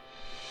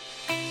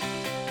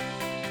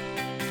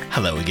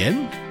Hello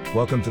again.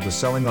 Welcome to the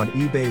Selling on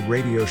eBay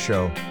radio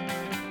show.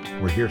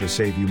 We're here to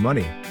save you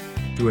money,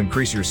 to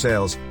increase your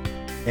sales,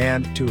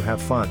 and to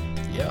have fun.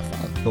 Yeah,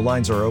 fun. The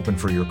lines are open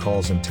for your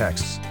calls and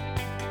texts.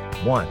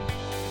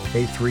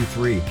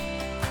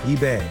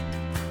 1-833-eBay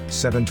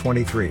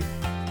 723.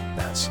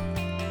 That's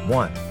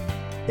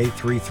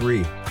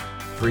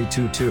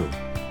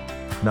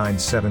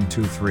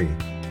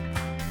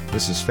 1-833-322-9723.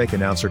 This is Fake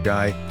Announcer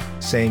Guy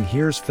saying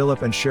here's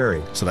Philip and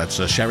Sherry. So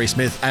that's Sherry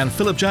Smith and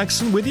Philip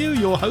Jackson with you,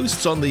 your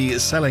hosts on the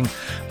Selling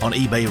on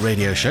eBay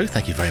radio show.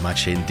 Thank you very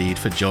much indeed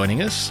for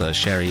joining us.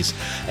 Sherry's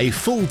a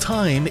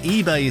full-time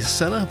eBay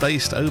seller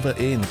based over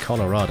in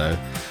Colorado,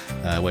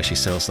 where she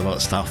sells a lot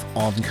of stuff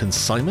on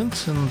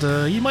consignment. And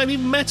you might have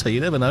even met her,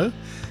 you never know.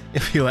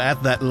 If you were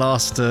at that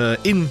last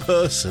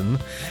in-person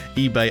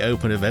eBay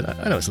Open event,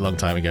 I know it's a long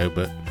time ago,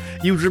 but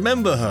you'd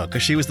remember her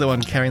because she was the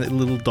one carrying that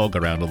little dog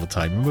around all the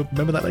time.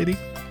 Remember that lady?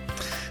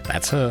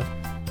 That's her.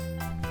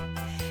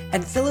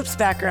 And Philip's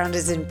background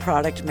is in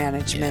product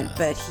management,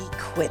 but he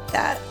quit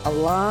that a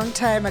long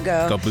time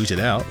ago. Got booted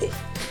out.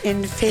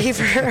 In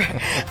favor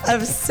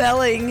of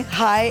selling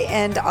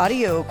high-end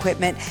audio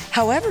equipment.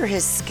 However,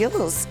 his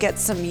skills get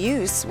some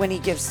use when he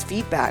gives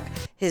feedback.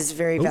 His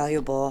very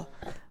valuable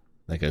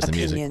There goes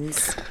opinions the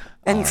music.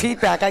 and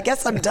feedback. I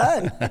guess I'm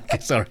done. Okay,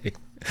 sorry.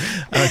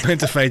 I meant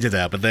to fade it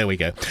out, but there we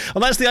go.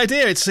 Well, that's the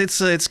idea. It's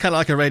kind of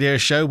like a radio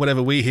show.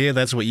 Whatever we hear,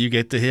 that's what you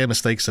get to hear,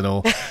 mistakes and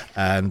all.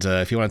 And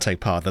if you want to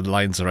take part, the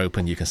lines are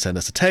open. You can send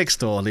us a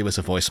text or leave us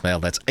a voicemail.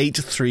 That's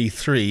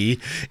 833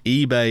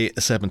 eBay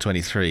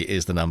 723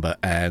 is the number.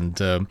 And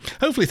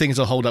hopefully things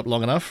will hold up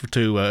long enough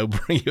to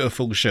bring you a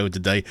full show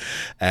today.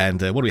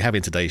 And what do we have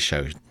in today's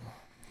show?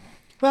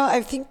 Well,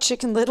 I think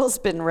Chicken Little's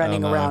been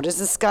running around. Is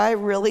the sky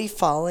really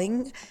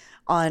falling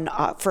on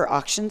for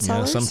auction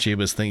sellers? Yeah, some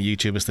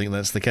YouTubers think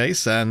that's the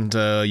case. And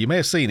you may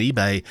have seen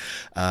eBay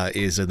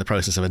is in the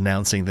process of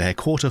announcing their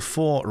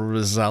Q4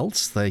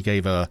 results. They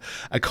gave a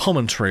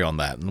commentary on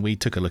that, and we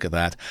took a look at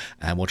that,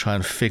 and we'll try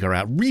and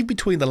read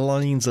between the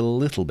lines a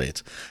little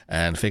bit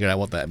and figure out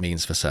what that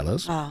means for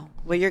sellers. Oh,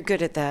 well, you're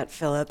good at that,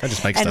 Philip. I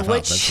just make stuff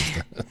up.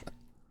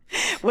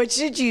 What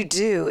should you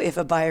do if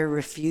a buyer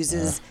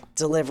refuses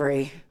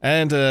delivery?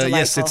 And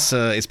yes,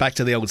 it's back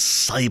to the old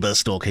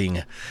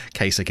cyberstalking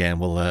case again.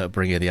 We'll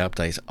bring you the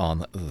update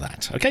on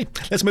that. Okay,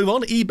 let's move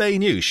on. eBay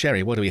news.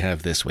 Sherry, what do we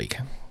have this week?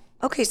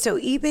 Okay, so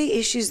eBay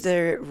issues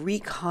their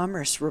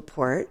re-commerce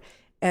report,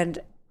 and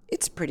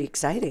it's pretty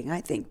exciting,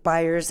 I think.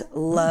 Buyers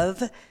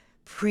love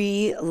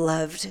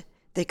pre-loved,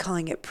 they're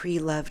calling it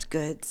pre-loved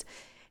goods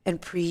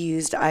and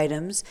pre-used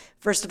items.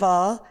 First of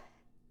all,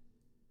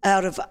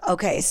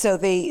 so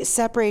they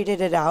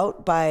separated it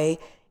out by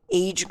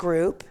age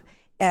group,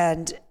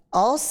 and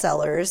all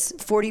sellers,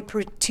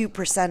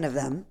 42% of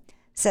them,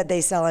 said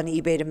they sell on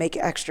eBay to make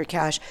extra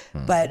cash.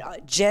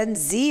 But Gen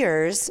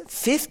Zers,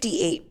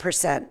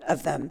 58%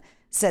 of them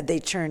said they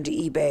turn to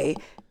eBay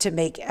to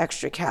make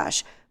extra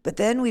cash. But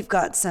then we've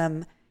got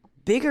some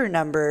bigger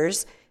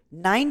numbers.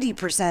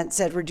 90%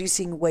 said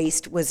reducing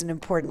waste was an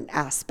important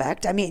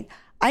aspect. I mean,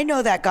 I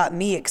know that got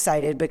me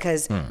excited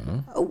because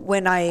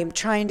when I am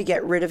trying to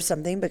get rid of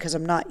something because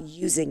I'm not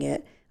using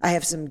it, I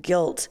have some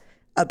guilt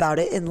about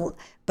it.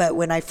 But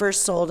when I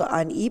first sold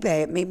on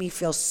eBay, it made me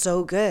feel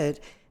so good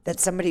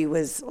that somebody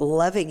was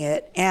loving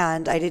it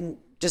and I didn't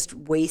just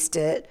waste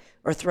it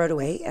or throw it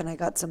away, and I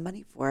got some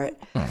money for it.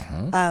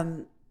 I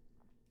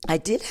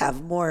did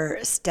have more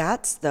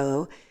stats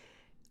though.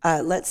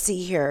 Let's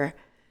see here.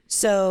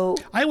 So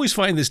I always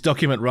find this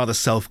document rather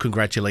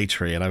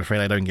self-congratulatory, and I'm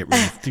afraid I don't get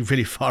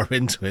really far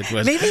into it.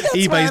 Maybe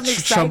that's why I'm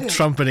excited.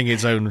 Trumpeting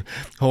its own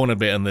horn a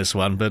bit on this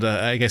one, but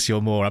I guess you're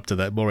more up to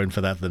that, more in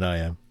for that than I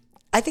am.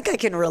 I think I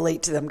can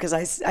relate to them because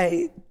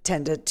I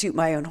tend to toot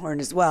my own horn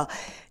as well.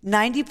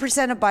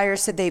 90% of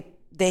buyers said they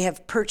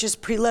have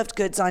purchased pre-loved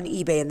goods on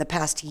eBay in the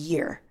past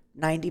year.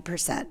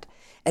 90%,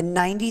 and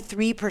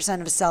 93%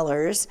 of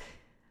sellers.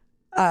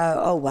 I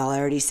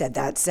already said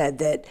that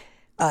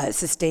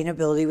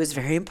sustainability was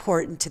very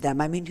important to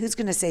them. I mean, who's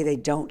going to say they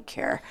don't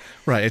care?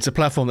 Right. It's a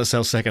platform that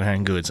sells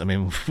secondhand goods. I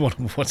mean,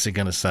 what's it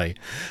going to say?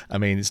 I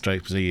mean, it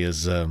strikes me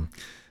as, I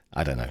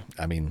don't know.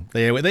 I mean,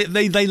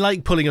 they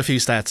like pulling a few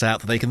stats out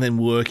that they can then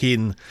work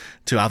in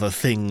to other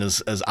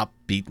things as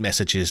upbeat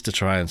messages to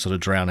try and sort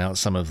of drown out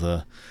some of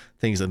the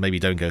things that maybe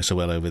don't go so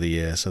well over the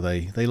year. So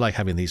they like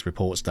having these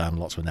reports done,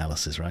 lots of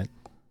analysis, right?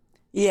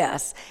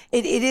 Yes,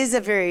 it is a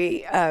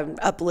very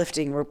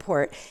uplifting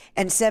report.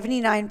 And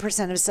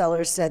 79% of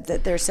sellers said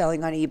that their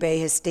selling on eBay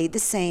has stayed the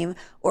same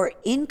or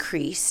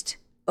increased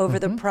over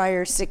the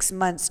prior 6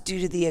 months due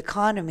to the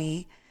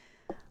economy.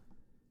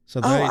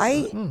 So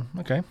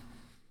okay.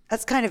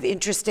 That's kind of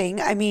interesting.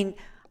 I mean,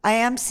 I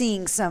am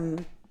seeing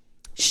some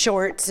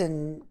shorts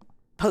and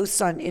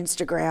posts on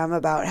Instagram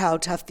about how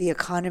tough the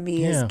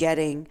economy is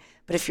getting.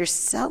 But if you're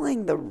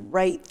selling the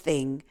right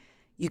thing,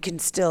 you can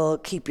still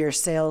keep your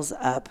sales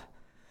up.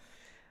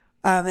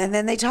 And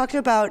then they talked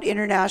about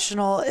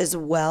international as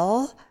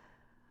well,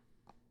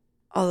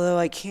 although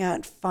I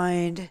can't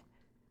find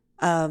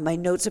my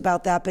notes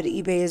about that, but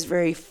eBay is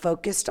very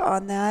focused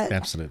on that.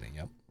 Absolutely,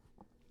 yep.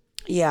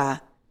 Yeah.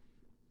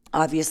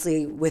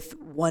 Obviously, with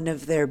one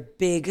of their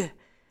big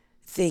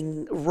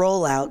thing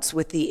rollouts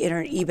with the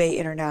eBay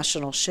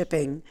international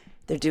shipping,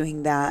 they're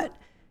doing that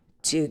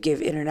to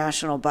give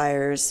international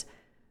buyers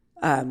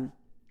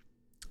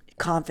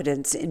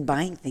confidence in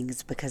buying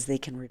things because they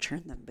can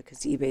return them because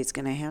eBay's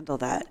going to handle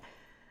that.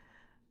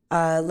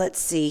 Let's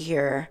see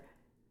here.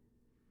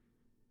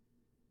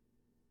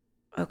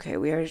 Okay,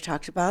 we already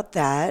talked about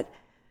that.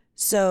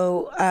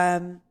 So,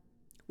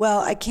 well,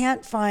 I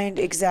can't find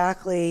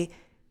exactly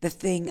the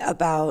thing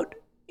about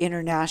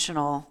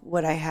international,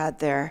 what I had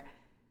there.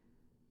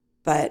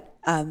 But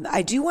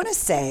I do want to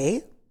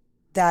say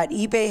that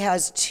eBay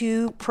has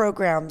 2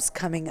 programs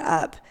coming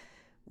up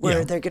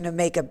where they're going to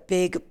make a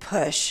big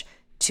push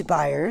to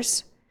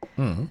buyers.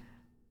 Mm-hmm.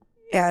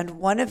 And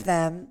one of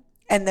them,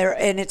 and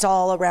it's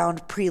all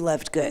around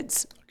pre-loved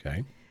goods.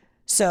 Okay.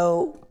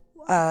 So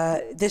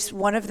this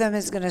one of them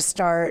is going to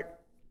start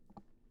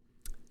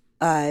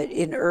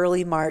in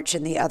early March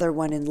and the other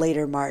one in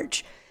later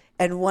March.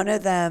 And one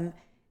of them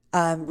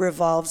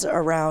revolves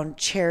around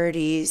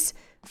charities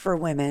for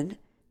women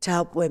to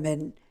help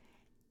women.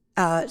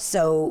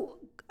 So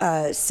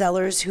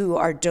sellers who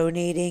are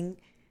donating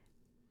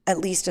at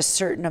least a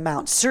certain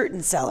amount,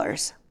 certain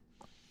sellers,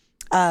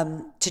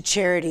 to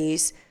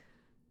charities,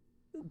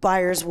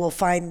 buyers will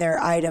find their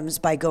items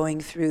by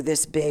going through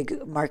this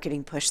big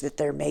marketing push that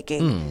they're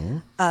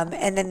making.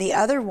 And then the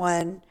other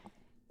one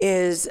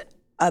is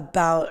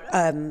about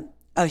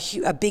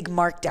a big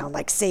markdown,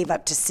 like save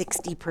up to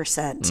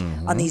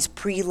 60% on these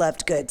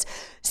pre-loved goods.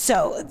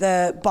 So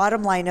the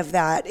bottom line of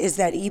that is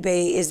that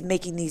eBay is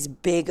making these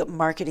big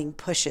marketing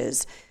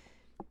pushes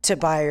to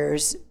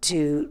buyers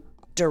to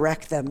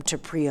direct them to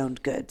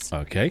pre-owned goods.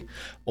 Okay.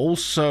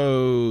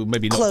 Also,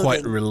 maybe not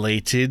quite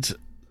related.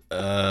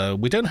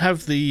 We don't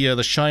have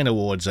the Shine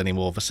Awards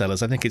anymore for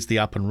sellers. I think it's the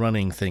Up and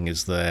Running thing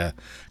is their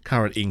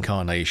current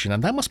incarnation,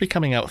 and that must be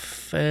coming out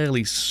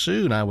fairly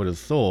soon, I would have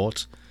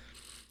thought.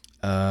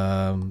 They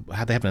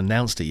haven't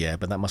announced it yet,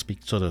 but that must be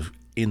sort of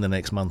in the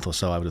next month or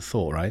so, I would have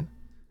thought, right?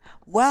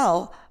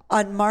 Well,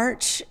 on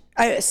March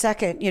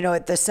 2nd,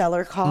 at the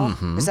seller call,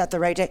 is that the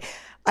right day?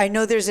 I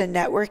know there's a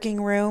networking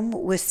room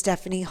with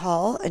Stephanie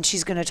Hall, and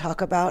she's going to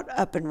talk about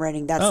Up and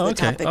Running. That's the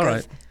topic of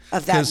that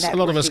networking. Because a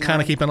lot of us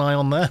kind of keep an eye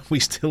on that.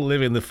 We still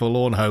live in the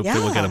forlorn hope that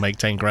we're going to make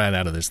 10 grand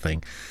out of this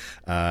thing.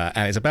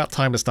 And it's about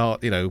time to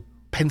start,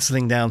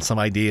 penciling down some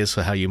ideas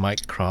for how you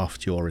might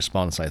craft your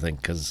response, I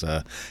think, because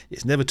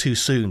it's never too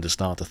soon to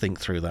start to think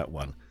through that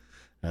one.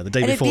 The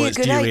day before it's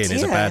due in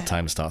is a bad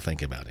time to start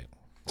thinking about it.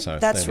 So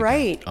that's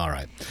right. All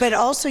right. But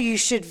also you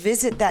should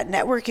visit that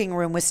networking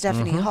room with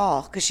Stephanie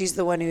Hall because she's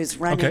the one who's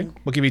running. Okay.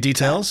 We'll give you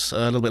details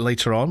a little bit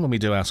later on when we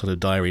do our sort of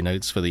diary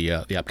notes for the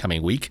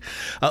upcoming week.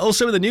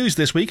 Also in the news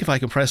this week, if I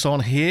can press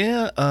on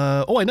here.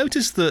 I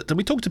noticed that, and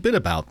we talked a bit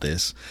about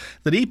this,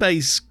 that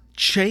eBay's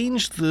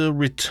changed the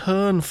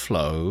return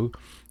flow,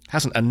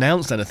 hasn't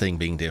announced anything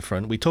being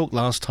different. We talked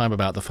last time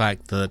about the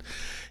fact that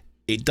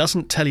it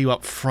doesn't tell you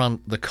up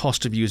front the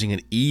cost of using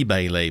an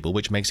eBay label,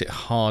 which makes it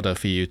harder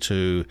for you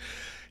to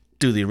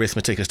do the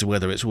arithmetic as to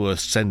whether it's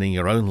worth sending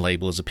your own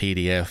label as a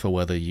PDF or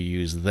whether you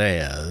use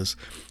theirs.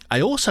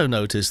 I also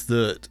noticed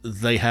that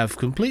they have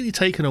completely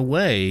taken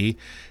away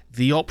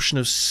the option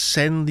of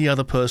send the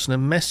other person a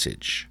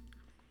message,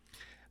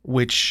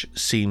 which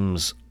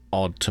seems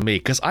odd to me,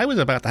 because I was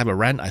about to have a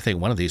rant, I think,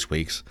 one of these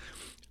weeks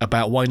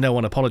about why no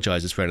one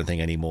apologizes for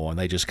anything anymore, and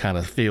they just kind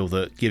of feel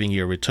that giving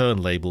you a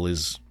return label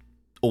is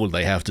all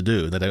they have to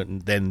do. They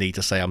don't then need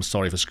to say, I'm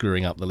sorry for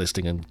screwing up the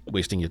listing and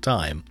wasting your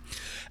time.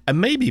 And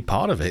maybe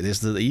part of it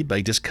is that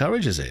eBay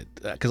discourages it.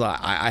 Because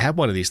I had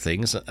one of these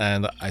things,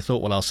 and I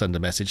thought, well, I'll send a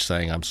message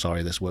saying, I'm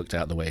sorry this worked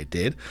out the way it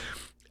did.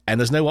 And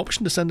there's no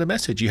option to send a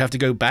message. You have to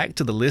go back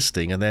to the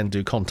listing and then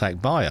do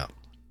contact buyer.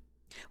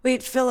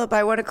 Wait, Philip,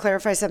 I want to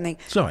clarify something.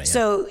 Sorry.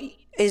 So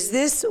is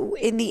this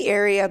in the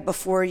area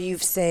before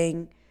you've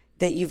saying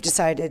that you've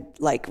decided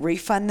like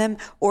refund them,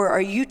 or are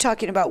you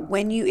talking about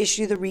when you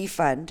issue the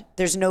refund,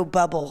 there's no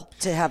bubble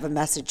to have a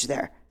message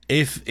there?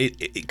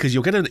 Because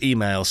you'll get an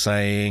email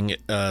saying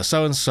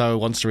so-and-so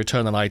wants to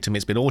return an item,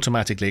 it's been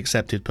automatically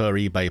accepted per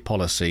eBay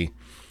policy,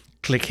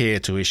 click here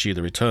to issue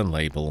the return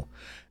label.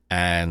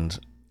 And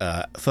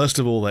first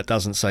of all, that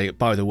doesn't say,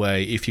 by the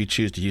way, if you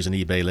choose to use an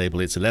eBay label,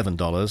 it's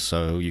 $11,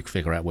 so you can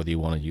figure out whether you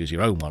want to use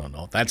your own one or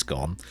not. That's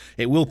gone.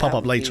 It will pop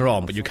up later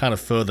on, but you're kind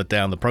of further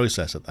down the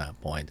process at that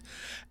point.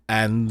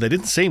 And there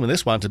didn't seem in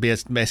this one to be a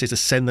message to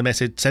send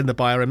the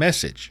buyer a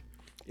message.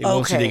 It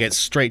wants you to get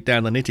straight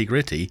down the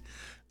nitty-gritty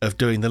of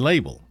doing the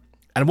label.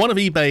 And one of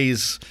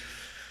eBay's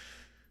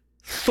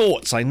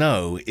thoughts, I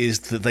know, is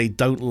that they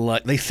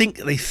think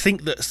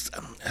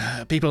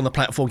that people on the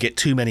platform get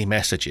too many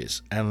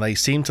messages, and they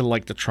seem to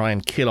like to try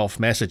and kill off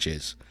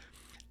messages.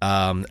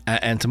 And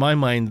to my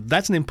mind,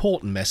 that's an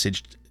important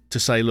message to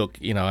say, look,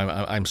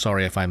 I'm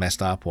sorry if I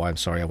messed up, or I'm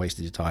sorry I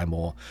wasted your time,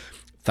 or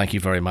thank you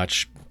very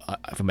much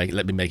for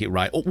let me make it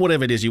right, or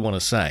whatever it is you want to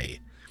say.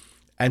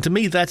 And to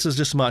me, that's as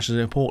just much as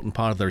an important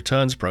part of the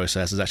returns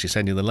process as actually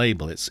sending the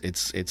label. It's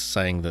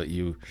saying that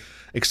you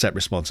accept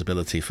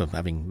responsibility for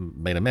having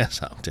made a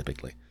mess up,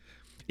 typically.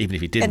 Even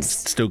if you didn't,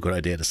 it's still a good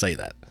idea to say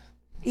that.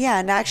 Yeah,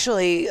 and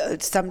actually,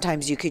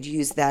 sometimes you could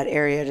use that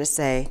area to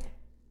say,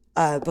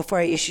 before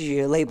I issue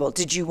you a label,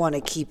 did you want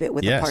to keep it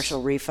with a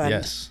partial refund?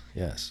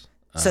 Yes.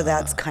 So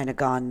that's kind of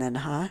gone then,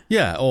 huh?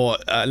 Yeah, or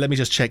let me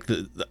just check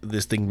that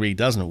this thing really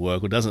doesn't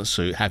work or doesn't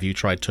suit. Have you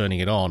tried turning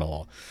it on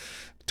or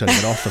turning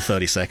it off for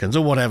 30 seconds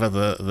or whatever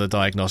the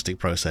diagnostic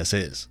process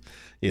is?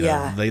 You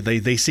know,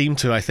 they seem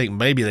to, I think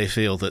maybe they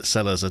feel that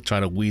sellers are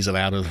trying to weasel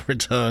out of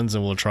returns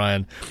and will try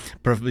and,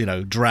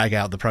 drag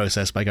out the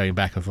process by going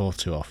back and forth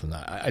too often.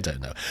 I don't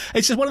know.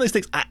 It's just one of those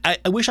things. I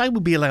wish I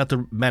would be allowed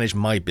to manage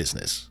my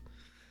business.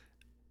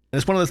 And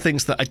it's one of the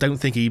things that I don't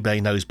think eBay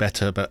knows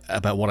better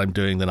about what I'm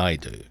doing than I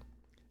do.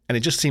 And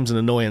it just seems an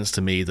annoyance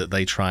to me that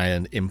they try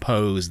and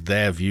impose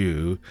their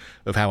view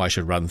of how I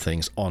should run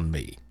things on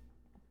me.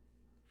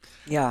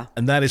 Yeah.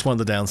 And that is one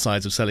of the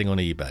downsides of selling on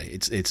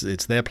eBay.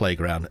 It's their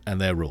playground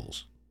and their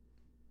rules.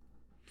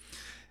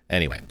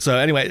 Anyway,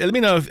 let me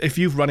know if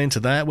you've run into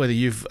that, whether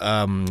you've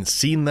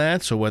seen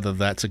that or whether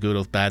that's a good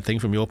or bad thing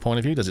from your point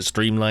of view. Does it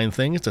streamline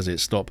things? Does it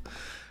stop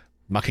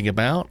mucking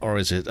about? Or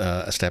is it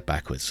a step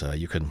backwards?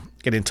 You can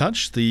get in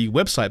touch. The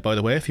website, by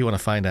the way, if you want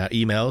to find out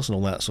emails and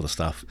all that sort of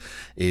stuff,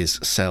 is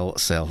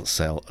sell.online.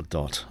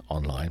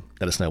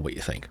 Let us know what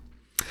you think.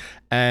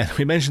 And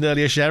we mentioned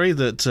earlier, Sherry,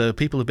 that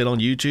people have been on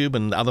YouTube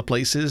and other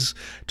places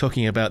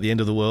talking about the end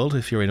of the world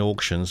if you're in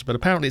auctions, but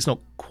apparently it's not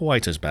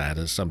quite as bad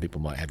as some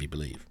people might have you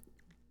believe.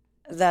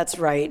 That's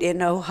right.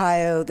 In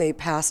Ohio, they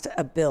passed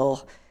a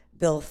bill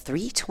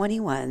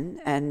 321,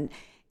 and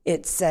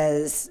it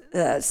says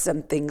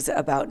some things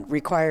about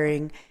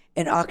requiring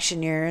an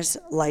auctioneer's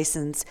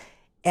license.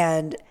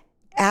 And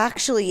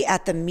actually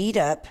at the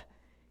meetup,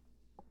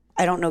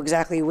 I don't know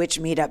exactly which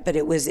meetup, but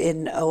it was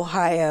in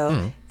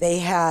Ohio. They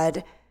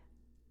had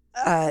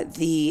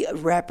the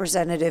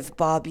representative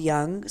Bob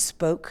Young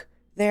spoke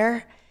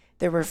there.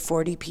 There were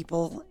 40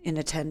 people in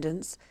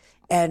attendance,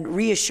 and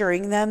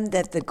reassuring them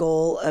that the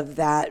goal of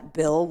that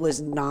bill was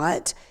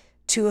not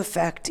to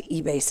affect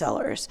eBay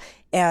sellers.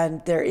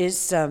 And there is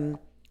some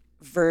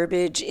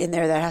verbiage in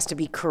there that has to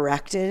be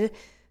corrected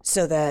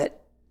so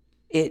that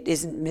it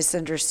isn't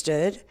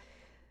misunderstood.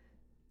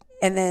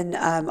 And then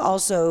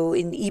also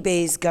in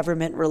eBay's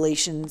government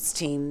relations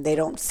team, they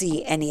don't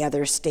see any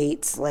other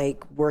states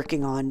like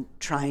working on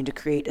trying to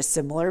create a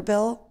similar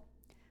bill.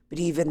 But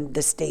even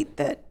the state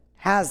that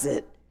has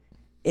it,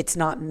 it's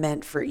not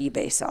meant for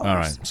eBay sellers. All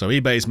right. So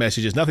eBay's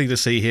message is nothing to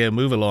see here.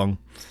 Move along.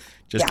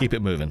 Just keep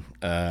it moving.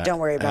 Don't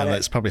worry about it.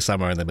 It's probably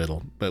somewhere in the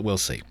middle, but we'll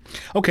see.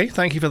 Okay,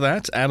 thank you for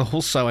that. And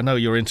also, I know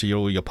you're into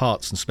your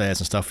parts and spares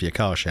and stuff for your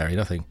car, Sherry.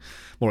 Nothing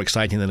more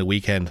exciting than a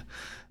weekend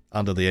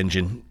under the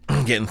engine,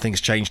 getting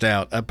things changed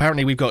out.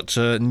 Apparently, we've got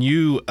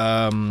new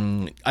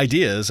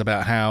ideas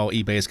about how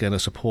eBay is going to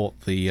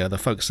support the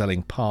folks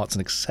selling parts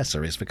and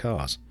accessories for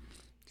cars.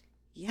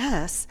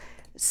 Yes.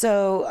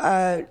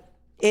 So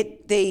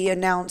they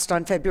announced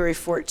on February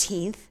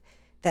 14th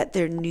that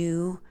their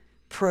new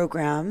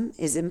program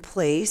is in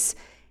place,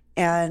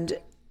 and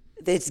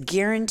it's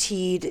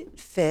guaranteed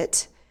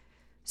fit.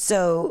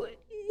 So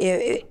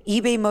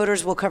eBay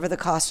Motors will cover the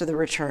cost of the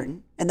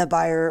return, and the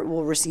buyer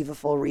will receive a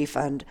full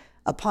refund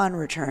upon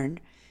return.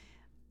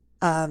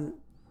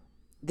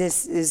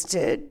 This is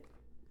to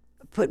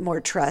put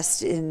more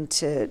trust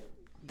into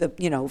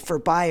for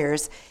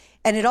buyers.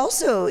 And it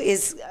also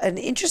is an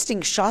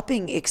interesting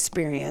shopping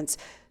experience.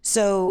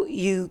 So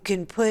you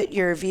can put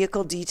your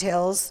vehicle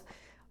details,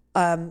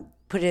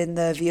 put in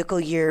the vehicle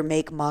year,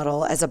 make,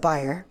 model as a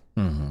buyer,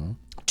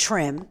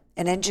 trim,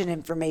 and engine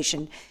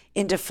information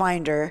into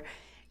Finder,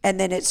 and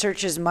then it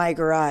searches My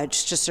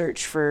Garage to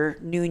search for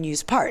new and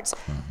used parts.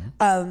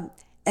 And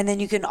then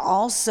you can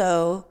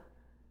also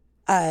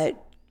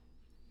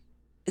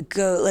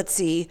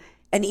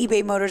and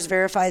eBay Motors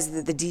verifies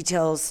that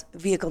the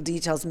vehicle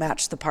details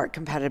match the part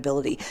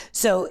compatibility.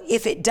 So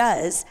if it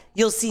does,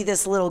 you'll see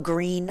this little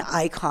green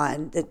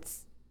icon that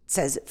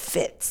says it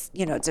fits.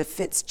 It's a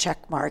fits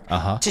check mark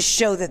to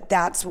show that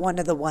that's one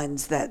of the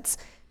ones that's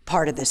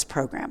part of this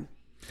program.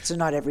 So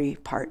not every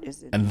part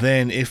is in. And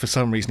then if for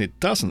some reason it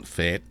doesn't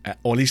fit,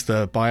 or at least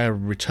the buyer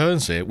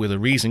returns it with a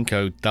reason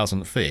code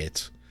doesn't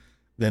fit,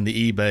 then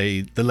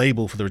the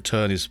label for the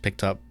return is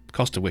picked up,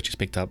 cost of which is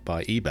picked up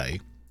by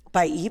eBay.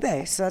 By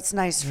eBay, so that's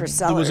nice for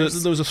sellers.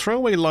 There was a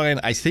throwaway line,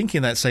 I think,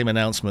 in that same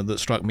announcement that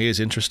struck me as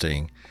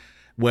interesting,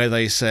 where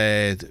they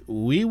said,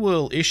 we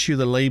will issue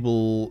the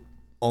label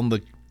on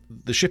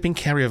the shipping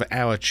carrier of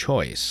our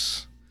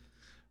choice,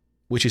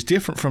 which is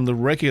different from the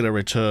regular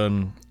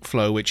return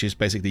flow, which is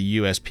basically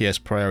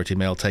USPS priority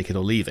mail, take it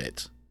or leave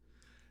it.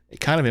 It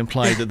kind of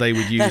implied that they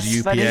would use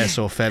UPS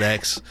or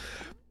FedEx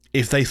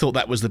if they thought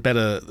that was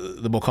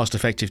the more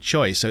cost-effective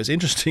choice. So it's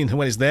interesting that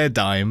when it's their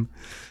dime,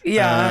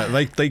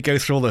 they go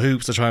through all the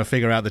hoops to try and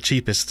figure out the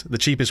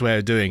cheapest way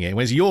of doing it.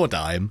 When it's your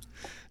dime,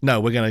 no,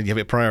 we're going to give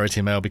it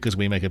priority mail because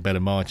we make a better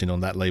margin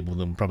on that label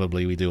than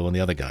probably we do on the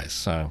other guys.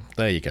 So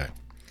there you go.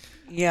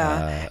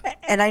 Yeah.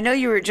 And I know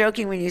you were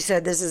joking when you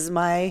said this is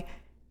my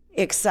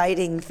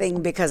exciting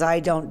thing because I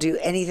don't do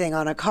anything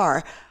on a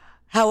car.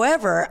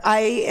 However,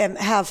 I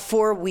have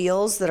 4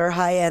 wheels that are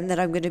high end that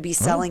I'm going to be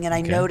selling, and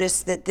I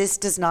noticed that this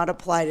does not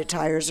apply to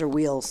tires or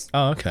wheels.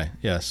 Oh, okay.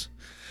 Yes.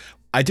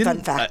 I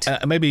didn't. Fun fact.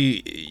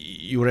 Maybe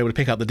you were able to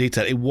pick up the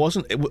detail. It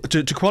wasn't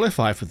to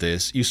qualify for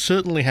this. You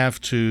certainly have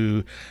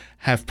to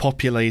have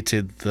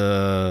populated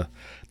the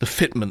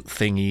fitment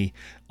thingy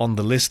on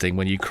the listing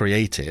when you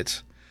create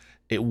it.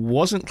 It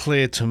wasn't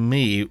clear to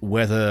me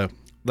whether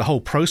the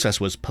whole process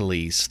was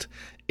policed,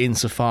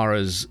 insofar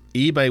as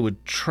eBay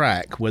would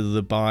track whether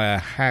the buyer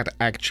had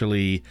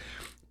actually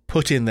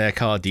put in their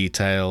car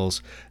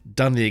details,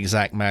 done the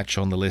exact match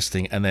on the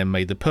listing, and then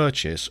made the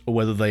purchase, or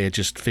whether they had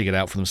just figured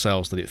out for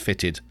themselves that it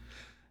fitted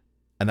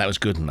and that was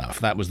good enough.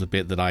 That was the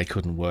bit that I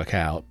couldn't work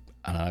out,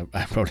 and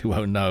I probably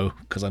won't know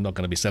because I'm not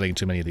going to be selling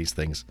too many of these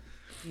things.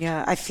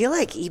 Yeah, I feel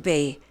like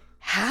eBay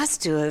has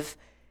to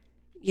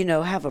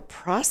have a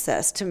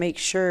process to make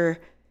sure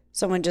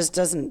someone just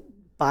doesn't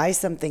buy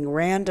something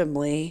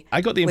randomly.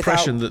 I got the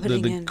impression that the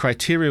in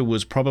criteria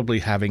was probably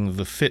having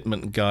the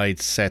fitment guide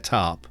set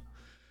up,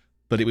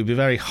 but it would be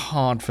very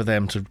hard for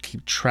them to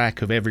keep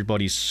track of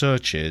everybody's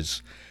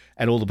searches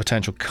and all the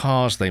potential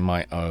cars they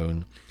might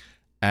own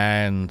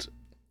and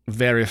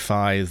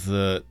verify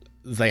that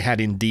they had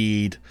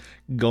indeed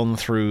gone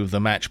through the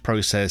match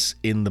process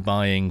in the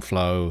buying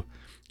flow,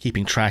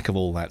 keeping track of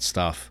all that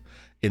stuff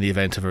in the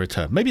event of a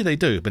return. Maybe they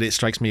do, but it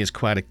strikes me as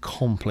quite a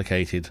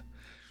complicated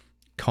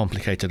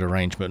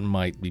arrangement and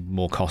might be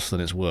more cost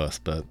than it's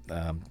worth. But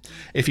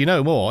if you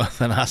know more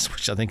than us,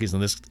 which I think is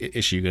on this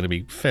issue going to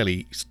be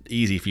fairly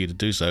easy for you to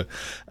do so,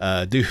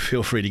 do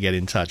feel free to get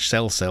in touch.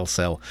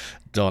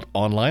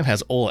 Sell.online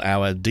has all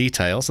our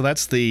details. So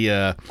that's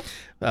the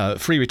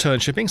free return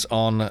shippings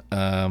on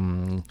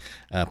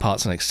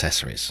parts and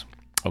accessories.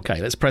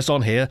 Okay, let's press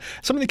on here.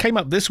 Something that came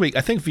up this week,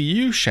 I think for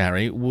you,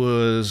 Shari,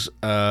 was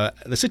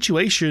the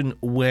situation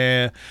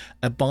where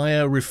a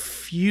buyer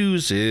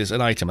refuses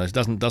an item,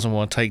 doesn't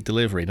want to take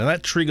delivery. Now,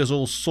 that triggers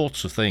all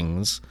sorts of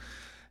things.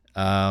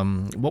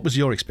 What was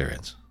your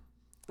experience?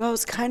 Well, it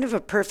was kind of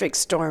a perfect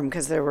storm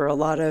because there were a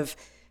lot of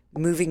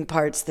moving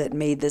parts that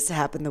made this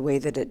happen the way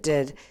that it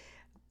did.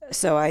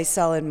 So I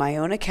sell in my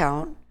own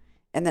account,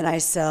 and then I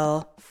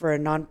sell for a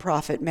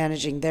nonprofit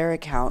managing their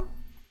account.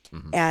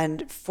 Mm-hmm.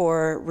 And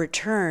for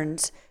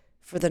returns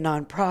for the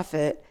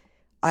nonprofit,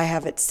 I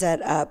have it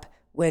set up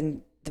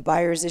when the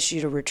buyer's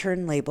issued a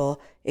return label,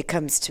 it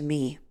comes to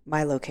me,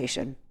 my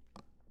location.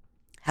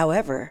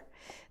 However,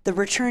 the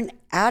return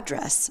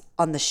address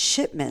on the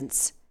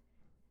shipments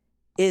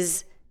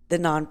is the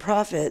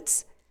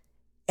nonprofit's,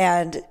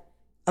 and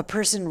a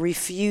person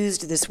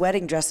refused this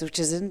wedding dress, which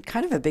is in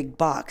kind of a big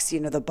box,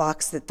 the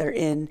box that they're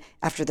in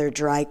after they're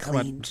dry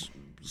cleaned.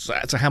 So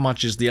how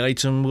much is the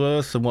item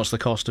worth, and what's the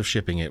cost of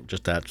shipping it?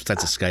 Just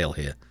that's a scale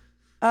here.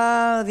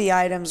 The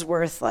item's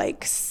worth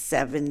like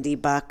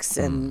 $70,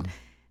 and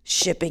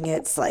shipping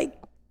it's like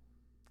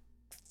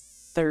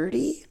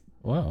 $30.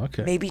 Wow,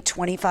 okay. Maybe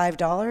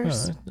 $25.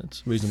 Oh,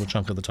 that's a reasonable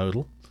chunk of the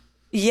total.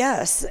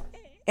 Yes,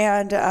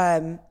 and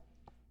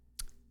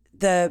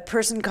the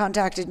person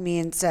contacted me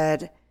and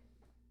said,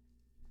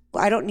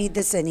 "I don't need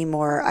this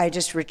anymore. I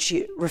just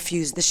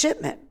refused the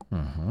shipment."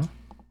 Mm-hmm.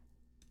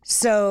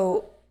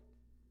 So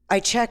I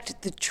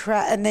checked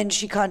and then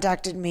she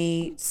contacted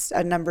me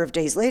a number of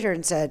days later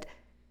and said,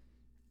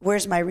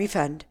 "Where's my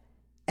refund?"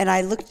 And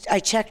I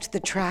checked the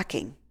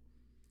tracking,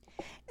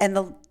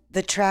 and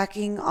the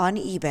tracking on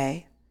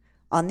eBay,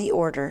 on the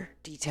order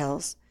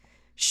details,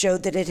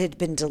 showed that it had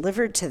been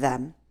delivered to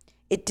them.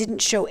 It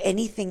didn't show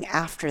anything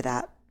after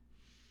that.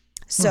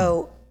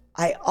 So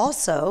I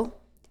also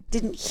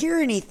didn't hear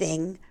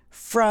anything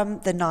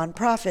from the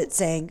nonprofit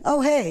saying, "Oh,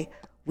 hey,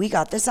 we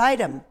got this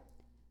item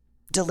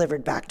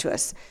delivered back to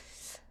us."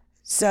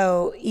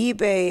 So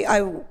eBay,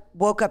 I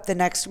woke up the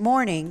next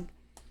morning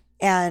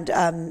and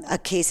a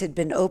case had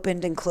been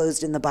opened and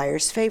closed in the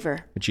buyer's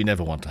favor. Which you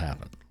never want to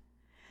happen.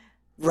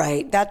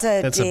 Right. That's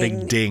a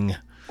big ding.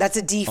 That's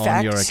a defect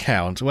on your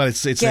account. Well,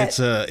 it's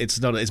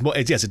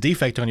a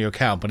defect on your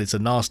account, but it's a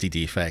nasty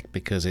defect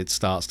because it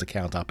starts to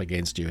count up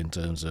against you in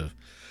terms of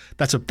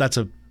that's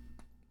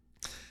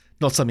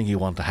not something you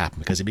want to happen,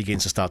 because it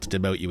begins to start to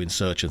demote you in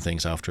search and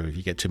things after if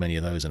you get too many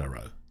of those in a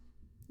row.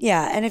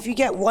 Yeah, and if you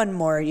get one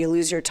more, you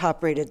lose your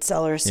top-rated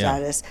seller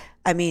status. Yeah.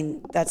 I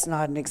mean, that's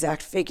not an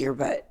exact figure,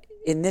 but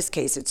in this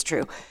case, it's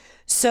true.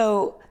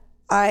 So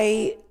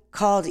I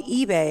called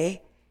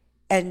eBay,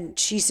 and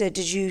she said,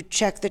 "Did you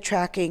check the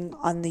tracking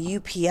on the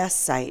UPS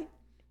site?"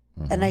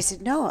 Mm-hmm. And I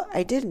said, "No,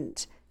 I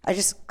didn't. I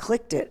just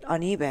clicked it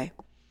on eBay."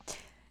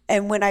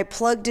 And when I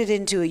plugged it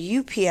into a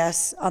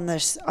UPS on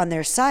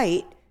their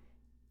site,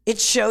 it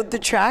showed the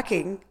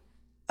tracking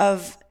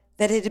of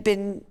that it had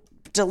been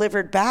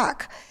delivered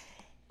back.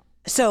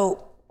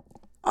 So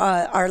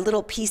our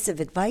little piece of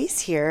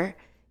advice here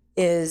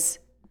is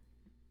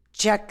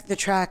check the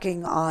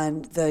tracking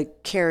on the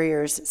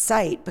carrier's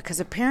site, because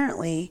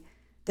apparently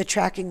the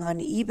tracking on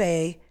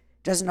eBay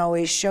doesn't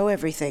always show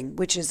everything,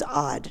 which is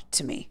odd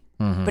to me.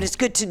 But it's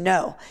good to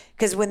know,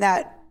 because when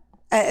that,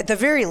 at the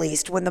very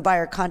least, when the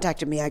buyer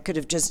contacted me, I could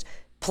have just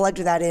plugged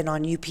that in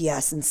on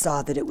UPS and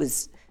saw that it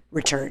was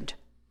returned.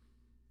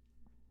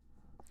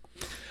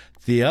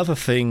 The other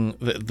thing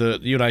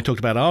that you and I talked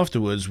about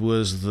afterwards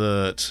was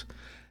that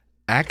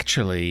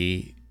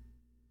actually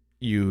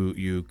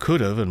you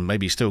could have, and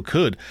maybe still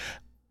could,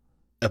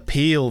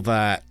 appeal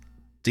that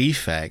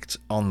defect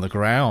on the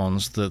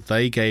grounds that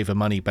they gave a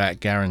money-back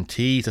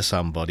guarantee to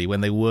somebody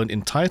when they weren't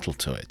entitled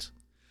to it.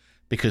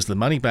 Because the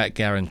money-back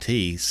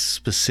guarantee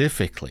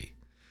specifically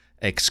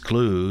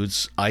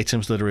excludes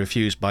items that are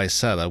refused by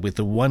seller, with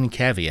the one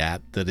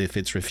caveat that if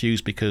it's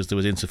refused because there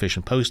was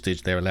insufficient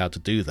postage, they're allowed to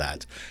do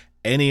that.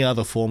 Any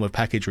other form of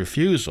package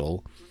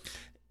refusal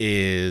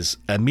is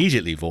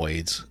immediately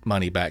voids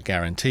money-back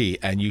guarantee,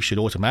 and you should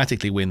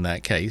automatically win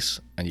that case,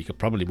 and you could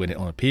probably win it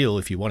on appeal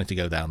if you wanted to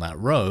go down that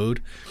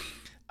road.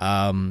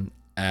 And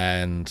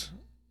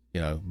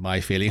my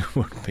feeling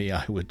would be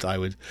I would,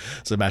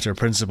 as a matter of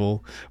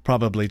principle,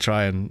 probably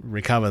try and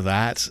recover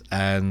that,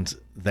 and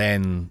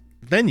then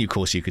of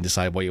course you can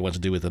decide what you want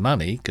to do with the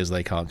money, because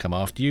they can't come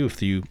after you.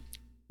 If you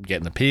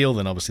get an appeal,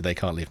 then obviously they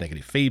can't leave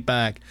negative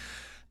feedback.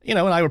 And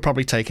I would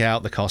probably take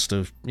out the cost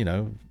of,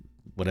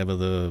 whatever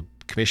the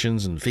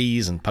commissions and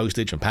fees and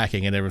postage and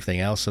packing and everything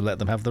else, and let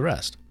them have the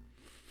rest.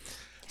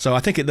 So I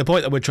think the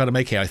point that we're trying to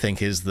make here, I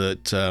think, is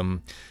that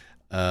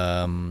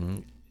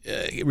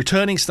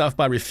returning stuff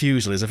by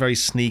refusal is a very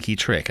sneaky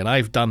trick, and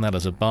I've done that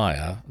as a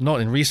buyer,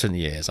 not in recent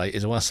years.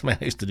 It's something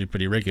I used to do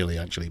pretty regularly,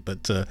 actually,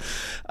 but that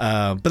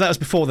was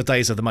before the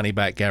days of the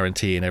money-back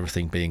guarantee and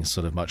everything being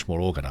sort of much more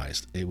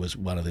organized. It was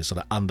one of the sort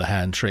of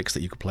underhand tricks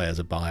that you could play as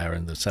a buyer,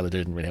 and the seller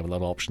didn't really have a lot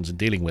of options in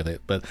dealing with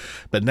it. But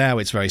now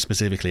it's very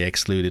specifically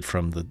excluded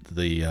from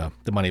the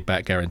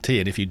money-back guarantee,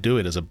 and if you do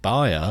it as a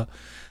buyer,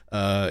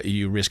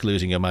 you risk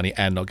losing your money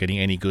and not getting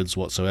any goods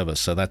whatsoever.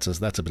 So that's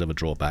a bit of a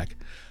drawback.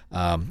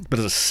 But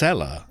as a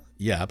seller,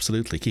 yeah,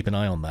 absolutely, keep an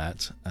eye on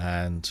that,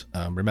 and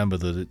remember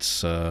that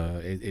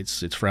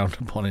it's frowned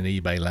upon in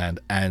eBay land,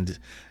 and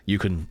you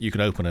can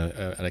open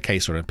a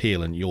case or an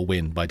appeal, and you'll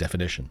win by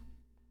definition.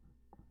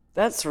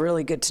 That's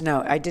really good to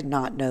know. I did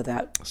not know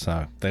that.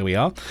 So there we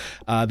are.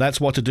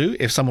 That's what to do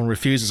if someone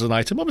refuses an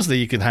item. Obviously,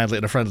 you can handle it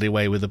in a friendly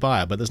way with the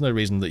buyer, but there's no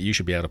reason that you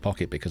should be out of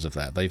pocket because of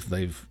that.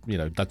 They've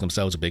dug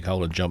themselves a big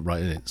hole and jumped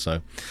right in it.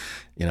 So,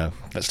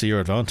 that's to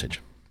your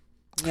advantage.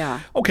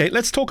 Yeah. Okay,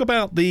 let's talk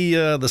about the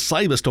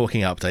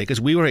Cyberstalking update, because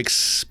we were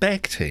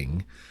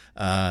expecting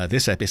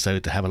this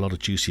episode to have a lot of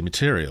juicy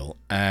material,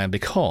 and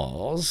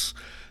because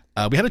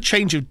we had a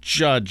change of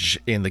judge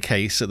in the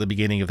case at the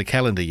beginning of the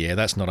calendar year.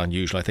 That's not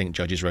unusual. I think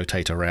judges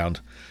rotate around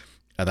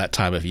at that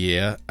time of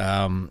year,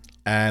 and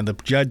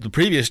the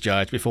previous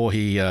judge, before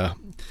he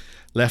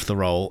left the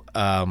role,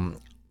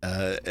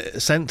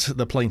 sent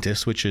the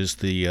plaintiffs, which is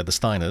the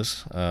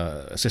Steiners,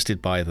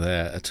 assisted by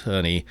their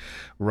attorney,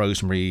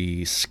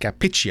 Rosemary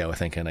Scapicchio, I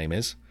think her name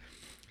is,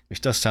 which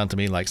does sound to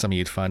me like something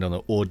you'd find on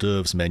the hors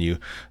d'oeuvres menu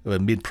of a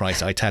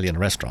mid-price Italian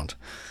restaurant.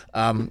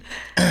 And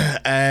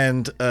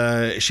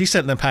she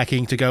sent them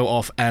packing to go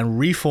off and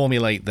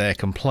reformulate their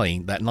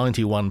complaint, that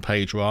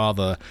 91-page,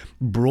 rather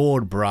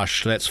broad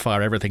brush, let's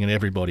fire everything and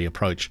everybody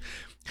approach.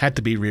 Had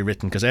to be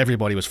rewritten because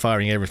everybody was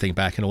firing everything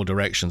back in all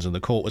directions, and the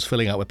court was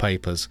filling up with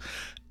papers,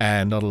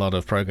 and not a lot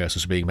of progress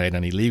was being made in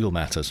any legal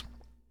matters.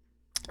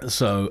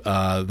 So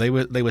they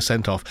were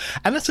sent off,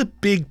 and that's a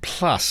big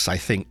plus, I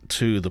think,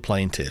 to the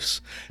plaintiffs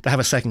to have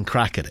a second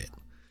crack at it,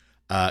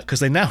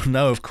 because they now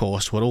know, of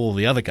course, what all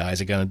the other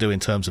guys are going to do in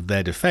terms of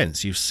their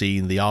defense. You've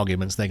seen the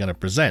arguments they're going to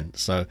present,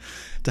 so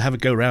to have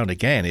it go round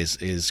again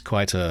is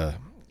quite a,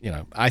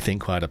 I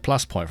think, quite a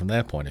plus point from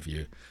their point of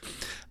view.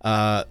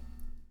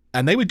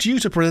 And they were due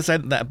to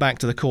present that back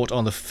to the court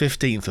on the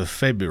 15th of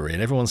February,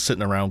 and everyone's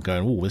sitting around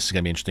going, oh, this is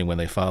going to be interesting when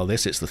they file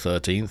this. It's the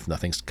 13th.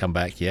 Nothing's come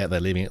back yet. They're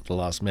leaving it at the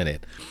last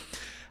minute.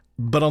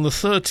 But on the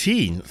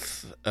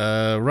 13th,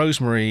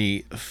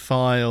 Rosemary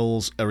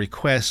files a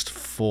request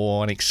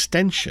for an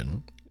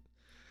extension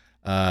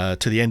to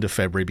the end of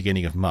February,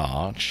 beginning of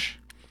March,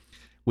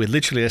 with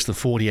literally less than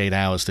 48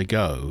 hours to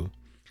go.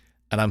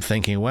 And I'm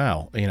thinking,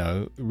 wow,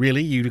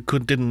 really? You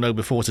didn't know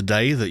before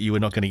today that you were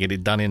not going to get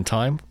it done in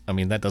time? I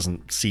mean, that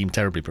doesn't seem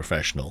terribly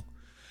professional.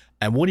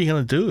 And what are you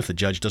going to do if the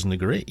judge doesn't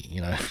agree?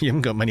 You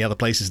haven't got many other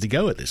places to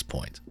go at this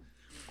point.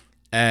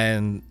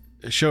 And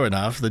sure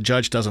enough, the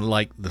judge doesn't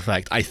like the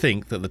fact, I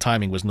think, that the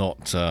timing was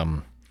not, it's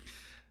kind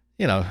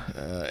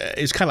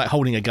of like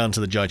holding a gun to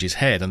the judge's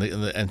head,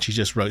 and she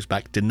just wrote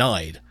back,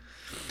 denied,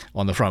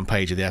 on the front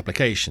page of the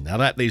application. Now,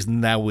 that leaves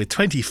now with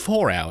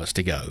 24 hours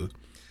to go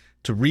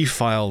to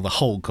refile the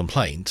whole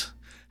complaint,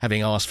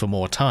 having asked for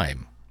more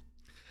time.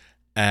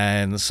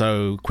 And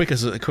so, quick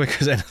as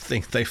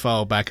anything, they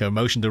file back a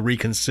motion to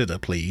reconsider,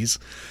 please.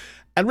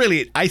 And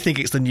really, I think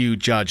it's the new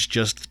judge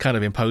just kind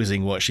of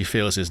imposing what she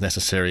feels is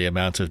necessary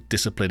amount of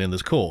discipline in the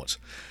court.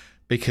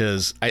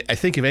 Because I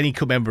think if any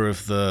member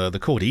of the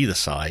court, either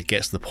side,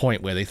 gets to the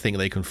point where they think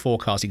they can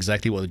forecast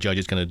exactly what the judge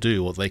is going to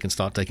do, or they can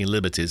start taking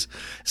liberties,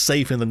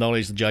 safe in the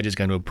knowledge the judge is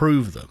going to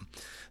approve them,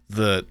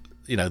 that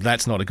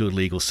that's not a good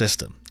legal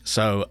system.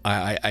 So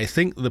I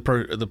think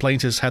the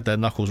plaintiffs had their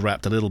knuckles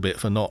rapped a little bit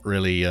for not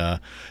really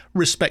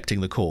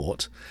respecting the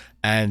court,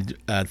 and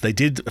they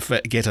did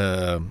get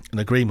an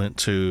agreement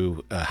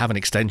to have an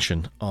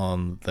extension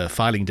on the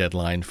filing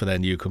deadline for their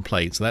new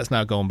complaint. So that's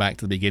now gone back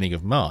to the beginning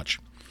of March.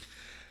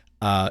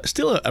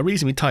 Still a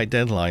reasonably tight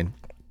deadline.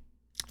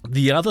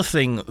 The other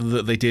thing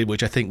that they did,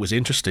 which I think was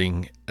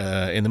interesting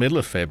in the middle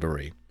of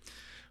February,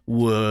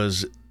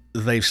 was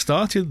they've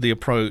started the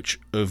approach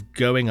of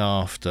going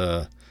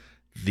after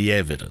the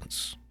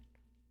evidence.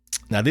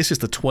 Now, this is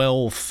the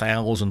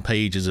 12,000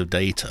 pages of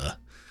data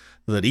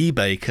that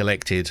eBay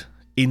collected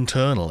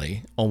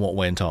internally on what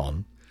went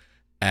on,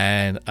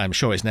 and I'm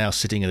sure it's now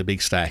sitting in a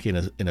big stack in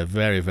a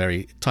very,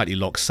 very tightly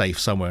locked safe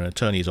somewhere in an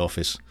attorney's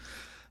office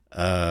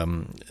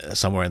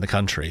somewhere in the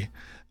country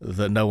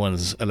that no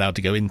one's allowed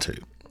to go into.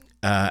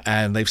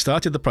 And they've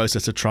started the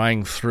process of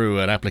trying through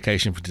an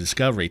application for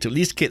discovery to at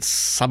least get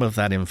some of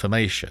that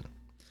information.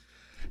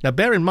 Now,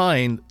 bear in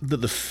mind that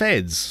the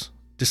feds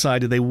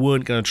decided they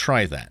weren't going to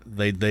try that.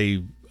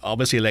 They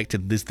obviously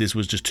elected this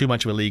was just too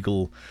much of a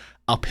legal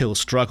uphill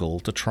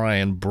struggle to try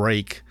and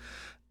break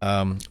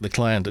the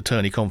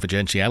client-attorney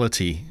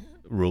confidentiality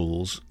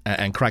rules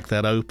and crack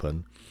that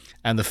open.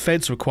 And the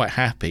feds were quite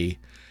happy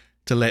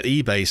to let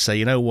eBay say,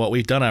 you know what,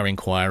 we've done our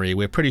inquiry.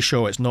 We're pretty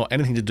sure it's not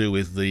anything to do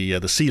with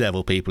the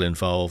C-level people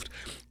involved.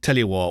 Tell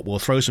you what, we'll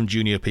throw some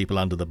junior people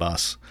under the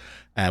bus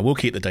and we'll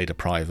keep the data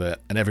private,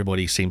 and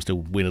everybody seems to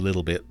win a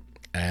little bit.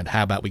 And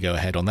how about we go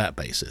ahead on that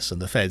basis?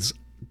 And the feds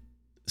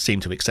seem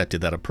to have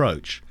accepted that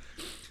approach.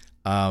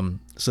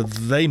 So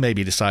they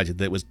maybe decided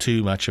that it was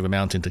too much of a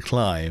mountain to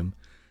climb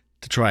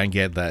to try and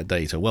get that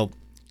data. Well,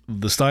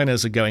 the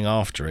Steiners are going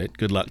after it.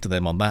 Good luck to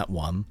them on that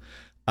one.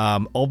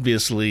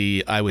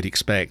 Obviously, I would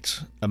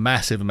expect a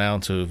massive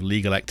amount of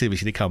legal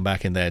activity to come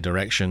back in their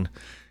direction,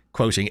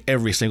 quoting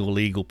every single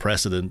legal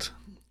precedent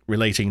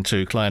relating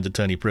to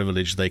client-attorney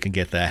privilege they can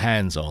get their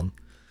hands on.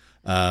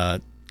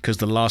 Because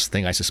the last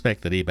thing I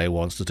suspect that eBay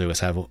wants to do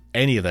is have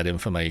any of that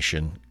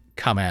information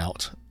come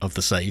out of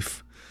the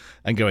safe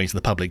and go into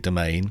the public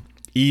domain.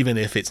 Even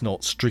if it's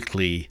not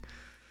strictly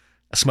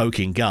a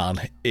smoking gun,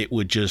 it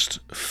would just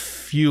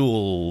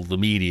fuel the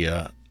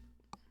media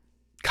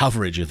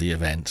coverage of the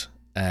event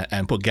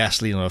and put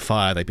gasoline on a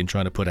fire they've been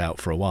trying to put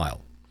out for a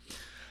while.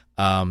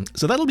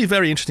 So that'll be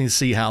very interesting to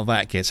see how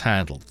that gets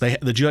handled.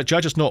 The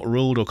judge has not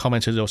ruled or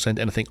commented or sent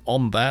anything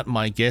on that.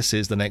 My guess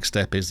is the next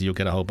step is that you'll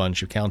get a whole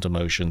bunch of counter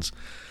motions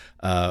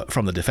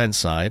from the defense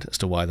side as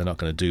to why they're not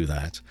going to do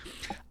that.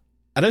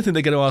 I don't think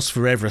they're going to ask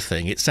for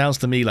everything. It sounds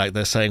to me like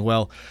they're saying,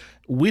 well,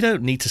 we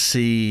don't need to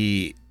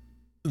see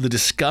the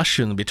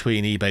discussion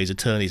between eBay's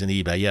attorneys and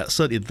eBay. Yeah,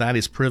 certainly that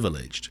is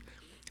privileged.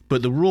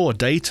 But the raw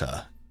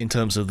data in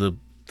terms of the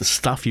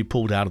stuff you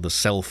pulled out of the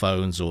cell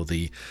phones or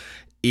the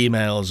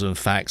emails and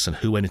facts and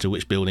who went into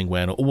which building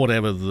when, or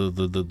whatever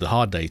the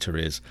hard data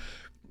is,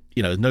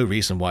 there's no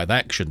reason why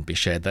that shouldn't be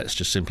shared. That's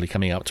just simply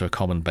coming up to a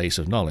common base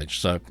of knowledge.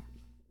 So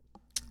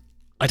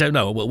I don't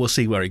know. We'll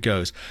see where it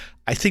goes.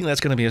 I think that's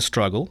going to be a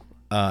struggle.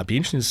 It'd be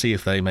interesting to see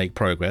if they make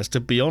progress.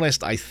 To be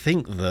honest, I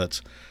think that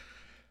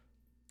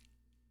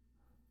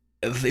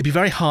it'd be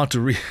very hard to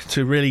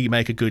really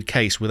make a good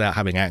case without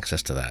having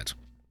access to that.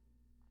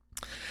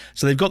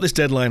 So they've got this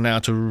deadline now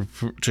to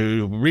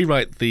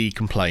rewrite the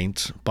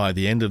complaint by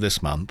the end of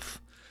this month.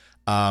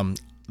 I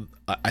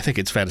think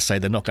it's fair to say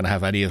they're not going to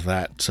have any of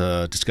that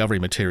discovery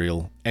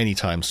material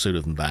anytime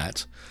sooner than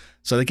that.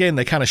 So again,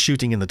 they're kind of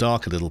shooting in the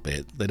dark a little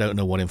bit. They don't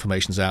know what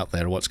information's out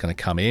there or what's going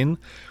to come in.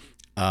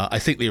 I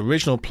think the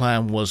original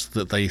plan was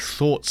that they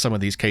thought some of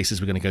these cases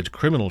were going to go to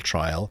criminal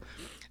trial,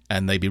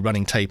 and they'd be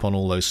running tape on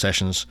all those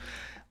sessions,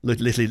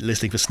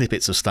 listening for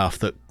snippets of stuff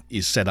that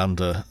is said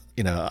under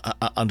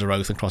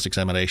oath and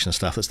cross-examination and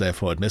stuff that's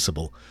therefore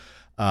admissible.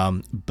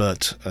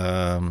 But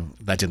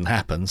that didn't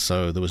happen,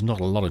 so there was not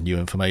a lot of new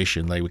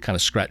information. They were kind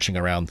of scratching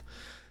around,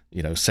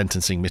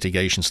 sentencing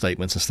mitigation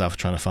statements and stuff,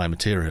 trying to find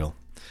material.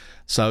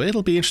 So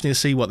it'll be interesting to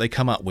see what they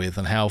come up with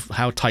and how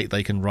tight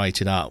they can write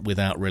it up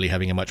without really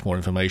having much more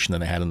information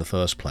than they had in the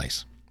first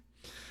place.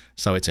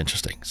 So it's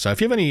interesting. So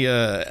if you have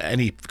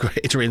any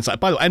greater insight,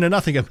 by the way, I know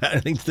nothing about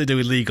anything to do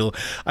with legal.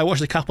 I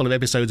watched a couple of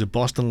episodes of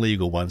Boston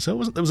Legal once.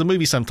 So there was a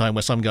movie sometime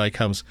where some guy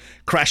comes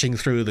crashing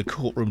through the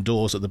courtroom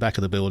doors at the back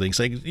of the building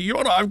saying, "Your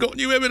Honor, I've got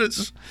new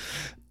evidence."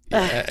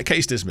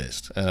 Case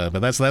dismissed. But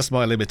that's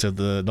my limit of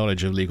the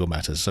knowledge of legal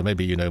matters. So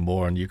maybe you know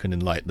more and you can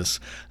enlighten us.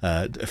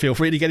 Feel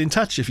free to get in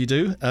touch if you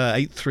do.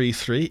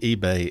 833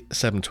 eBay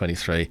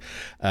 723.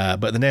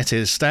 But the net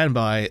is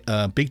standby.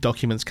 Big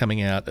documents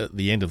coming out at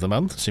the end of the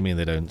month, assuming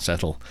they don't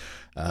settle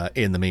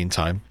in the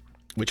meantime,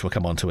 which we'll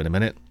come on to in a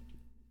minute.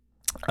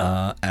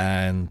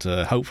 And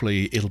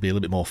hopefully it'll be a little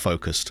bit more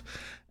focused,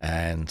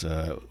 and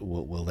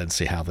we'll then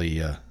see how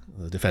the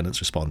defendants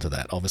respond to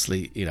that.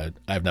 Obviously,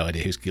 I have no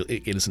idea who's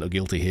innocent or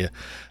guilty here,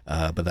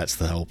 but that's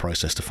the whole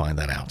process to find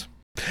that out.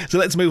 So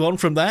let's move on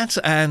from that.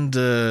 And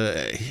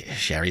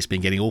Sherry's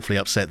been getting awfully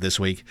upset this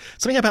week.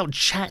 Something about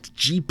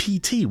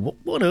ChatGPT. What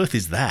on earth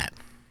is that?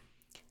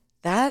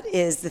 That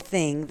is the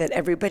thing that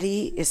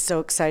everybody is so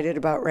excited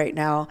about right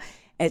now.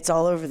 It's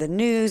all over the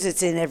news.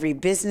 It's in every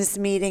business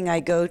meeting I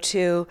go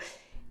to.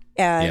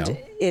 And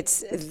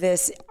it's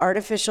this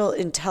artificial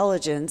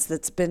intelligence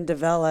that's been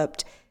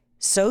developed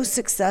so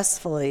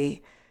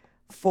successfully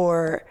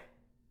for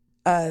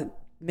a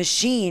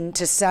machine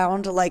to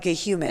sound like a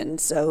human.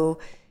 So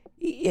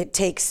it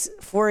takes,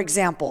 for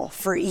example,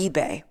 for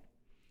eBay,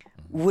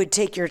 would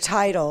take your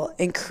title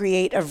and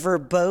create a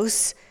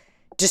verbose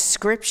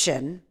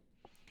description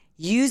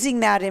using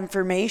that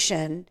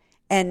information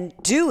and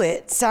do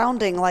it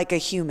sounding like a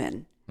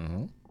human.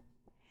 Mm-hmm.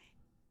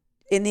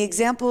 In the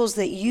examples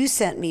that you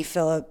sent me,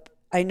 Philip,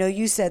 I know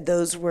you said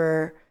those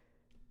were,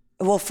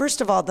 well,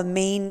 first of all, the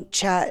main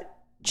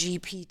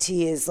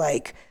ChatGPT is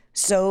like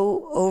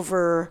so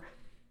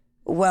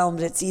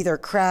overwhelmed, it's either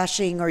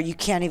crashing or you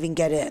can't even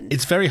get in.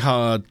 It's very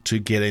hard to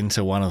get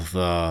into one of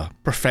the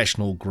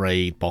professional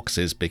grade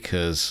boxes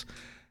because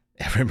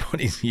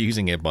everybody's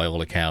using it by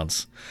all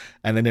accounts,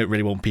 and they don't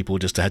really want people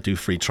just to do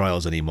free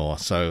trials anymore.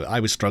 So I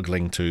was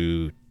struggling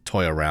to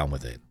toy around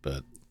with it,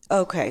 but...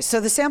 Okay, so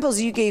the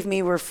samples you gave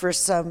me were for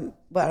some,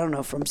 well, I don't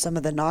know, from some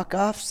of the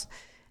knockoffs.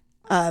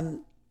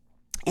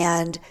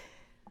 And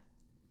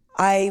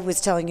I was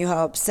telling you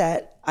how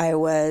upset I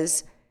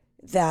was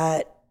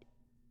that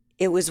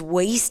it was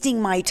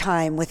wasting my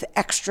time with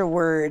extra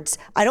words.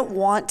 I don't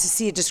want to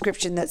see a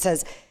description that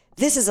says,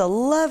 this is a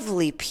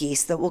lovely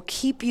piece that will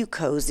keep you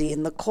cozy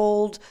in the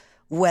cold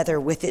weather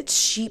with its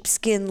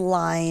sheepskin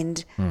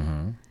lined.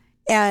 Mm-hmm.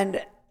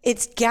 And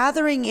it's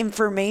gathering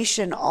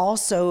information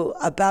also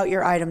about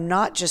your item,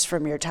 not just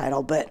from your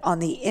title, but on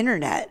the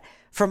internet,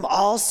 from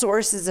all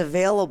sources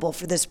available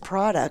for this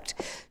product.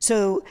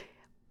 So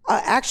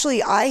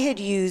actually, I had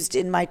used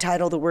in my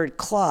title the word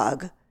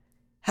clog.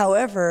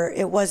 However,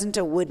 it wasn't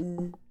a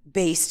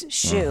wooden-based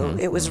shoe. Mm-hmm.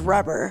 It was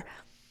rubber.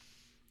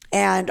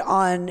 And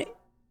on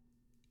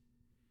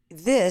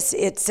this,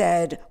 it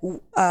said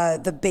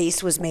the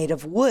base was made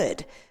of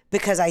wood,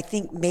 because I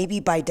think maybe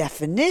by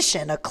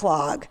definition, a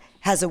clog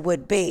has a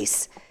wood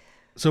base.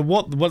 So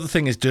what the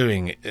thing is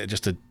doing,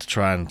 just to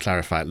try and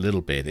clarify a little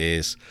bit,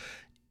 is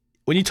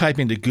when you type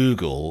into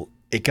Google,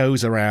 it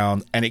goes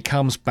around and it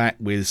comes back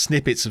with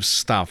snippets of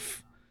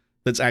stuff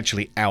that's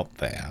actually out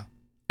there.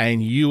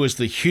 And you as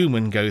the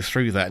human go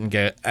through that and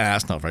go,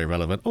 that's not very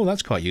relevant. Oh,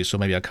 that's quite useful.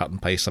 Maybe I'll cut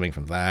and paste something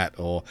from that.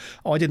 Or,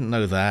 oh, I didn't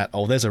know that.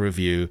 Oh, there's a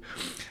review.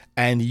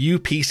 And you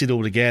piece it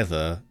all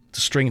together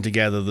to string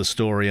together the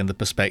story and the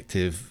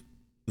perspective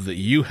that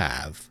you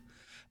have.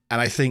 And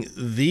I think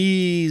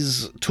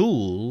these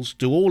tools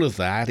do all of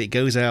that. It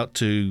goes out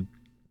to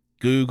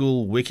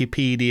Google,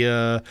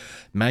 Wikipedia,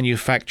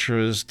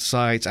 manufacturers'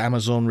 sites,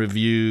 Amazon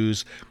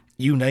reviews,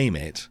 you name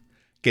it,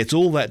 gets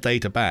all that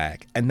data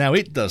back. And now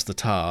it does the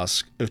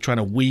task of trying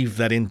to weave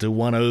that into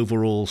one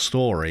overall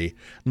story,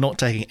 not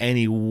taking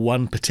any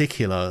one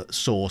particular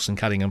source and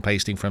cutting and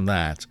pasting from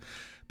that,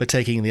 but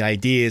taking the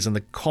ideas and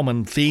the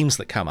common themes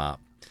that come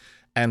up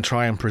and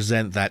try and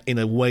present that in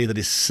a way that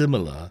is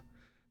similar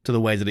to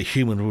the way that a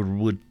human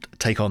would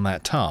take on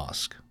that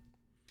task.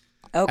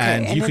 Okay.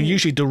 And you can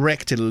usually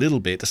direct it a little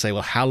bit to say,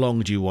 well, how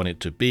long do you want it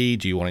to be?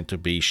 Do you want it to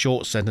be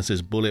short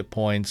sentences, bullet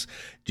points?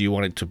 Do you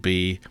want it to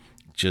be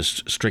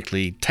just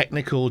strictly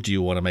technical? Do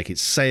you want to make it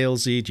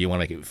salesy? Do you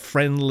want to make it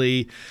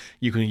friendly?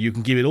 You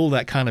can give it all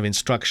that kind of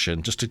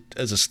instruction just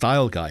as a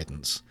style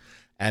guidance,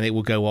 and it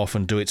will go off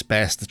and do its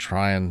best to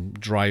try and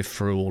drive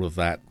through all of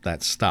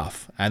that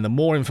stuff. And the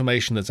more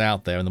information that's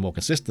out there and the more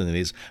consistent it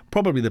is,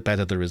 probably the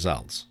better the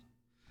results.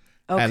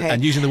 Okay.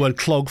 And using the word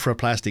clog for a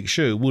plastic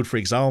shoe would, for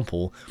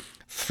example,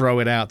 throw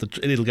it out.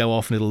 It'll go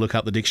off and it'll look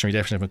up the dictionary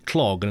definition of a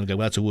clog and it'll go,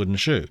 well, that's a wooden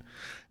shoe.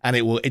 And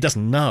it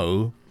doesn't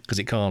know, because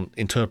it can't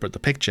interpret the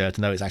picture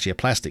to know it's actually a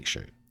plastic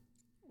shoe.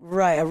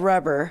 Right, a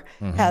rubber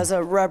has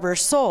a rubber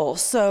sole.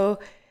 So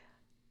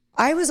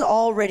I was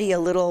already a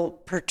little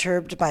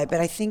perturbed by it,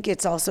 but I think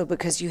it's also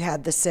because you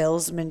had the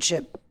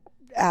salesmanship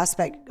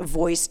aspect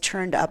voice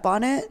turned up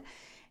on it.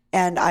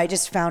 And I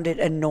just found it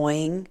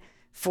annoying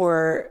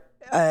for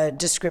a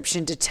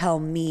description to tell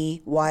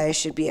me why I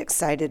should be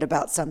excited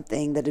about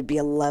something that'd be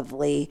a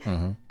lovely,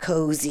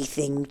 cozy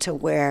thing to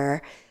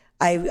wear.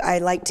 I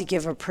like to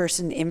give a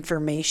person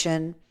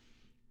information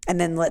and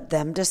then let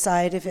them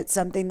decide if it's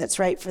something that's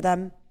right for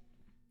them.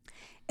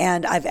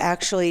 And I've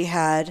actually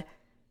had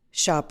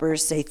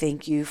shoppers say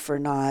thank you for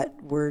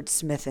not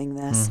wordsmithing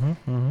this.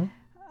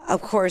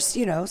 Of course,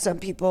 some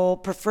people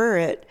prefer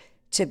it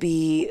to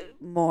be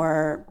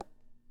more,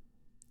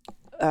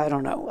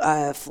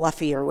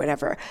 fluffy or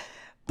whatever.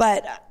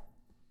 But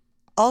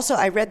also,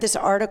 I read this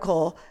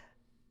article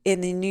in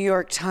the New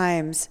York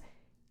Times,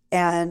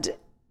 and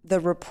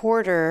the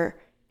reporter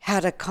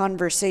had a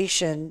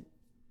conversation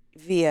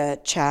via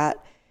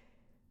chat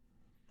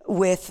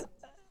with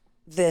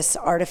this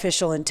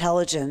artificial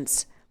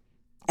intelligence.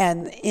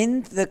 And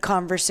in the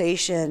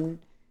conversation,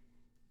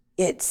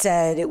 it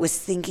said it was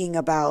thinking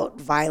about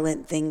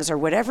violent things or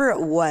whatever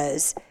it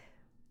was,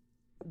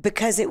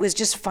 because it was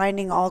just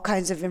finding all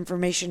kinds of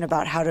information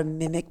about how to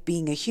mimic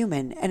being a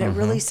human. And it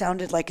really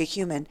sounded like a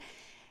human.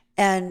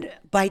 And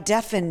by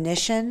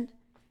definition,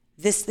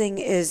 this thing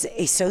is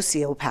a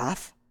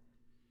sociopath.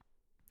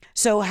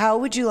 So how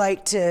would you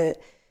like to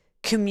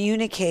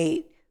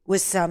communicate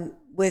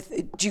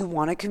do you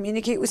want to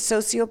communicate with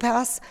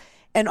sociopaths?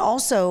 And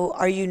also,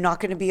 are you not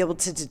going to be able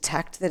to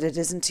detect that it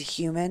isn't a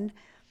human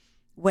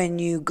when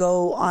you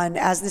go on,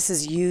 as this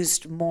is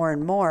used more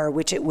and more,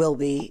 which it'll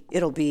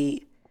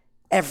be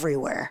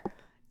everywhere.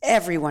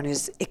 Everyone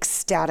is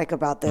ecstatic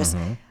about this.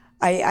 Mm-hmm.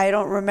 I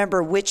don't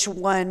remember which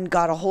one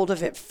got a hold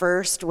of it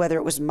first, whether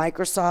it was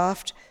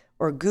Microsoft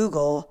or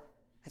Google.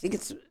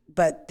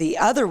 But the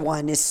other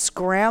one is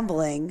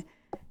scrambling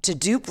to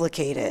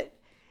duplicate it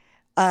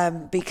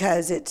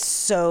because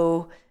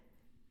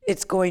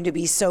it's going to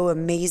be so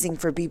amazing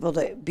for people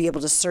to be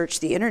able to search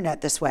the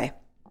internet this way.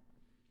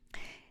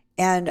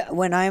 And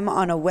when I'm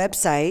on a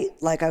website,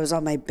 like I was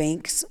on my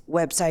bank's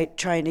website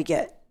trying to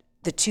get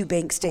the 2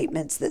 bank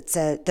statements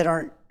that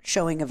aren't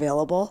showing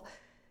available.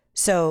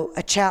 So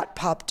a chat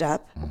popped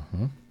up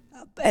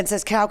and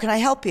says, how can I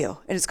help you?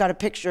 And it's got a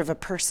picture of a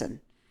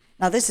person.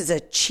 Now this is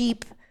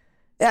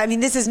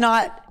this is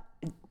not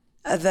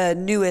the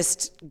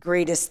newest,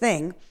 greatest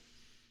thing,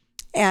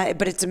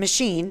 but it's a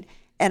machine.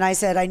 And I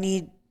said, I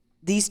need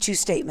these 2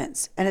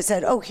 statements. And it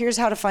said, oh, here's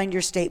how to find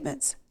your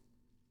statements.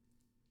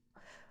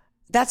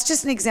 That's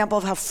just an example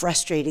of how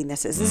frustrating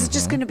this is. This is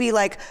just going to be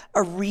like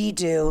a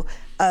redo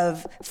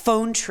of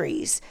phone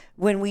trees.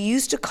 When we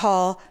used to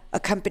call a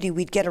company,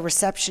 we'd get a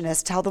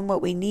receptionist, tell them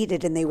what we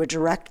needed, and they would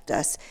direct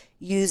us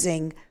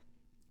using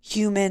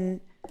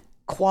human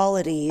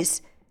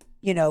qualities,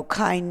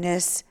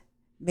 kindness,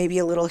 maybe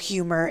a little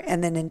humor,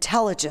 and then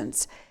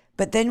intelligence.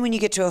 But then when you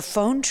get to a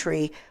phone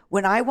tree,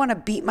 when I want to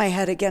beat my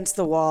head against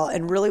the wall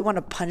and really want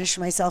to punish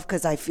myself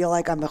because I feel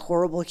like I'm a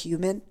horrible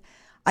human,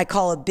 I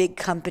call a big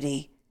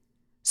company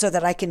so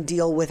that I can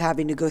deal with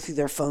having to go through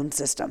their phone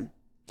system.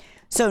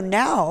 So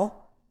now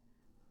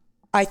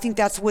I think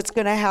that's what's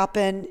going to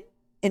happen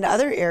in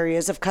other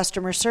areas of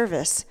customer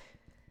service.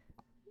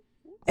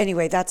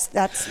 Anyway, that's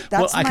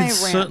well, I my can rant.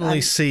 certainly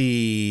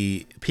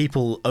see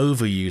people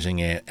overusing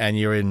it, and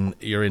you're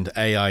into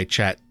AI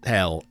chat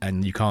hell,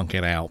 and you can't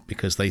get out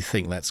because they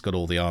think that's got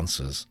all the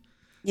answers.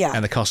 Yeah.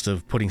 And the cost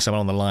of putting someone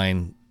on the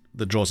line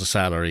that draws a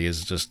salary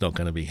is just not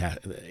going to be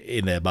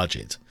in their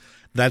budget.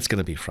 That's going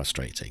to be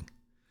frustrating.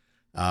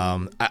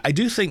 I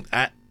do think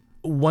that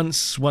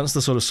once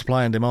the sort of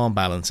supply and demand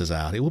balances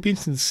out, it will be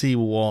interesting to see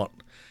what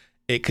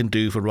it can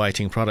do for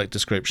writing product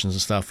descriptions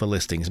and stuff for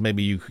listings.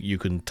 Maybe you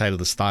can tailor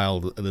the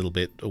style a little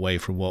bit away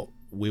from what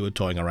we were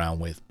toying around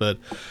with. But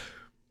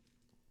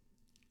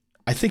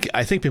I think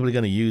people are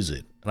going to use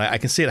it. And I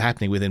can see it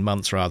happening within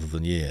months rather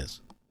than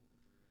years.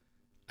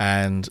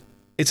 And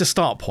it's a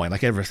start point,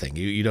 like everything.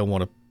 You don't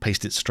want to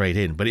paste it straight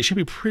in, but it should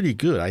be pretty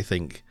good, I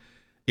think,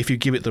 if you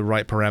give it the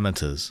right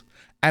parameters.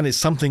 And it's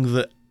something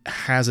that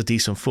has a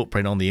decent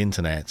footprint on the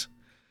internet,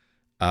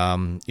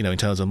 in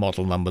terms of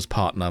model numbers,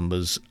 part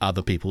numbers,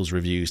 other people's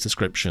reviews,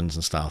 descriptions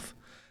and stuff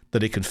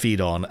that it can feed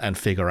on and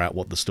figure out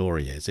what the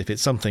story is. If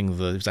it's something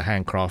that is a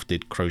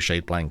handcrafted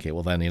crocheted blanket,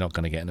 well, then you're not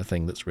going to get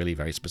anything that's really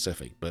very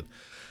specific. But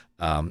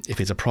if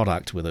it's a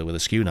product with a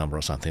SKU number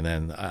or something,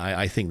 then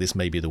I think this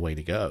may be the way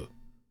to go.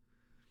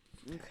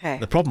 Okay.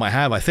 The problem I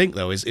have, I think,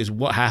 though, is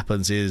what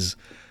happens is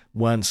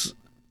once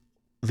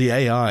the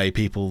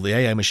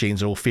AI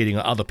machines are all feeding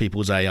on other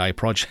people's AI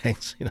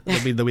projects.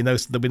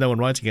 There'll be no one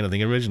writing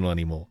anything original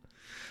anymore.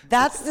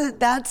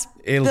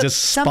 It'll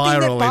just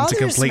spiral into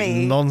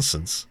complete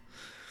nonsense.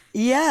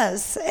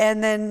 Yes,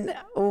 and then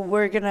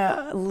we're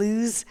gonna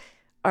lose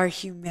our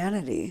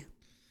humanity.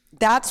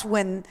 That's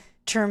when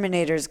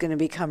Terminator is gonna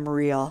become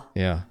real.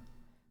 Yeah.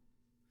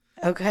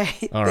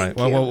 Okay. All right.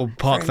 Well, we'll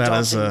park that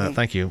as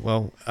thank you.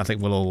 Well, I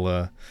think we'll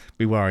all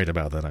be worried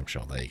about that, I'm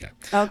sure. There you go.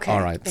 Okay.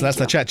 All right. So that's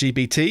the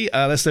ChatGPT.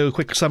 Let's do a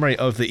quick summary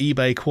of the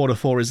eBay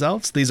Q4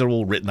 results. These are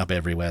all written up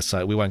everywhere,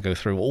 so we won't go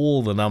through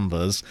all the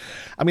numbers.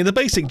 I mean, the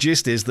basic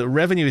gist is that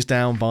revenue is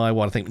down by,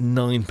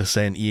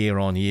 9% year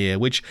on year,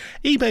 which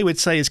eBay would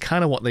say is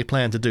kind of what they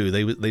plan to do.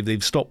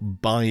 They've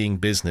stopped buying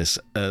business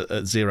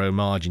at zero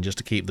margin just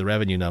to keep the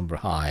revenue number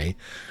high.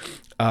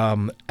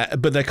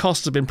 But their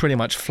costs have been pretty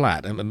much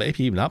flat, and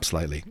maybe even up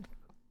slightly.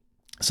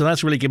 So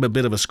that's really given a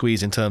bit of a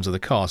squeeze in terms of the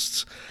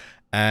costs.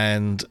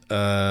 And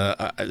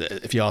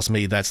if you ask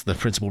me, that's the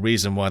principal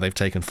reason why they've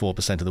taken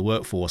 4% of the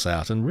workforce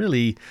out. And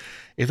really,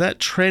 if that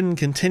trend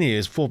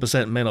continues,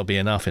 4% may not be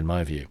enough in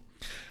my view.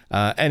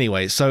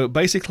 Anyway, so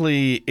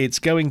basically it's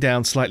going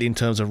down slightly in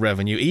terms of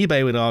revenue.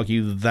 eBay would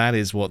argue that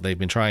is what they've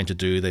been trying to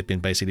do. They've been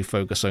basically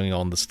focusing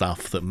on the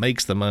stuff that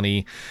makes the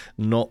money,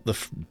 not the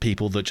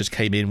people that just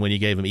came in when you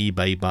gave them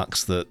eBay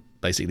bucks that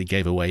basically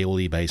gave away all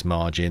eBay's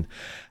margin.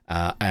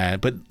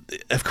 But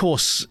of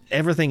course,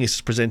 everything is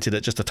presented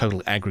at just a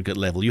total aggregate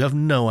level. You have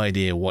no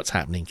idea what's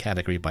happening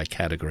category by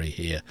category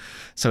here.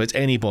 So it's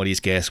anybody's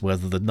guess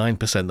whether the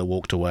 9% that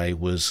walked away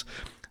was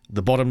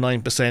the bottom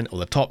 9% or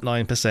the top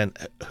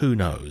 9%, who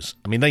knows?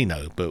 I mean, they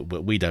know, but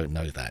we don't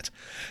know that.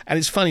 And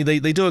it's funny, they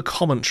do a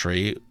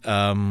commentary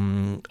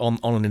on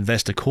an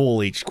investor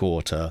call each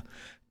quarter,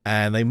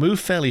 and they move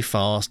fairly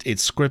fast.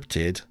 It's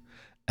scripted,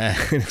 and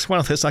it's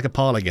like a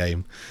parlor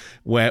game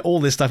where all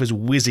this stuff is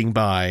whizzing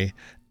by,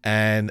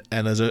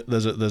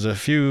 there's a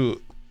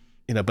few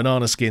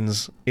banana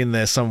skins in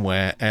there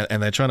somewhere,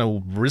 and they're trying to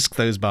whisk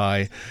those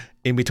by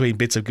in between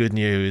bits of good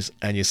news,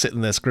 and you're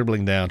sitting there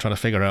scribbling down trying to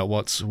figure out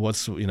what's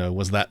was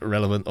that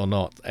relevant or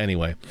not.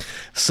 Anyway,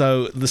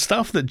 so the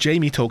stuff that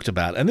Jamie talked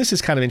about, and this is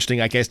kind of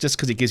interesting, I guess, just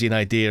because it gives you an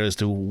idea as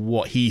to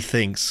what he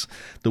thinks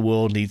the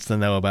world needs to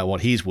know about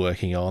what he's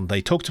working on.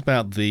 They talked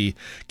about the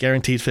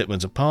guaranteed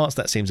fitments of parts.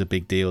 That seems a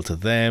big deal to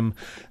them,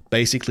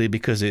 basically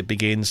because it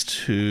begins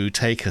to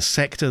take a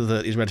sector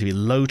that is relatively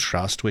low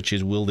trust, which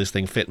is, will this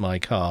thing fit my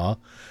car,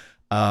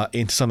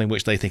 into something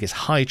which they think is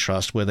high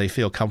trust, where they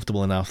feel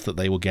comfortable enough that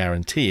they will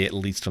guarantee it, at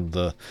least from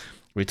the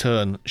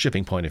return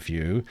shipping point of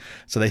view.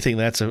 So they think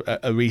that's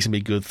a reasonably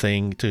good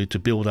thing to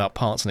build up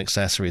parts and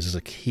accessories as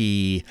a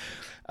key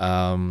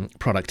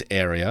product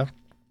area.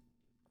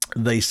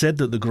 They said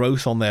that the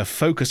growth on their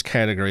focus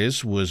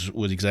categories was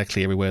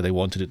exactly everywhere they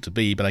wanted it to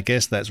be, but I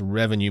guess that's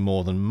revenue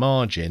more than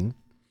margin.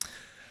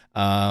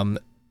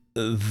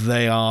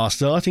 They are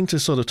starting to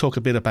sort of talk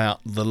a bit about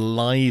the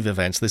live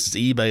events. This is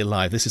eBay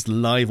Live. This is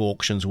live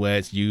auctions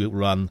where you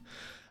run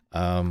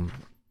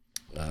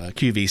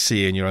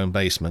QVC in your own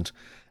basement.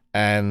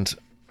 And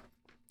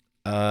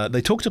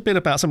they talked a bit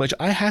about something which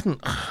I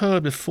hadn't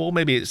heard before.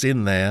 Maybe it's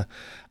in there.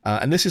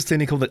 And this is a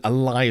thing called a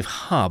live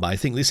hub. I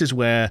think this is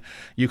where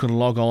you can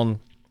log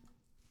on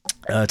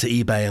to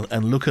eBay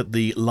and look at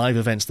the live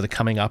events that are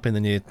coming up in the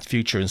near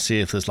future and see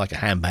if there's like a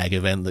handbag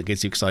event that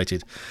gets you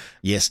excited,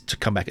 to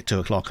come back at 2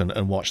 o'clock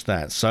and watch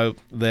that. So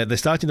they're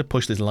starting to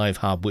push this live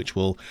hub, which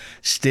will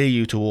steer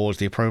you towards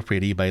the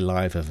appropriate eBay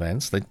live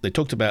events. They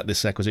talked about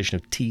this acquisition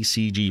of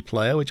TCG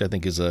Player, which I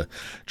think is a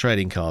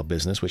trading card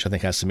business, which I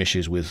think has some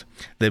issues with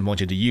them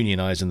wanting to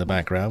unionize in the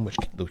background, which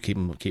will keep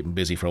them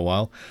busy for a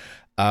while.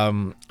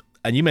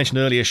 And you mentioned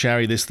earlier,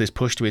 Shari, this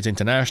push towards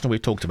international.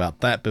 We've talked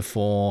about that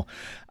before.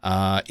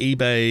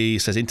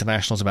 eBay says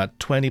international is about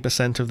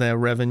 20% of their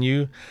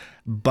revenue,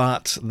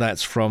 but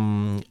that's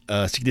from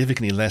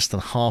significantly less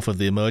than half of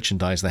the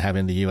merchandise they have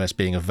in the US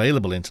being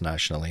available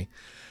internationally.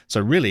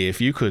 So really,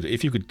 if you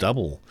could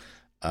double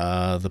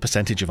the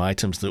percentage of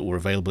items that were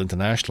available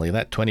internationally,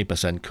 that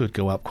 20% could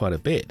go up quite a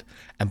bit.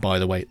 And by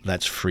the way,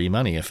 that's free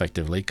money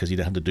effectively, because you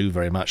don't have to do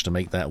very much to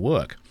make that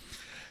work.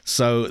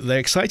 So they're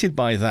excited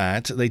by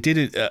that. They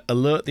did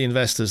alert the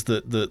investors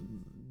that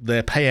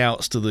their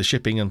payouts to the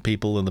shipping and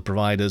people and the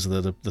providers,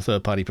 the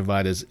third-party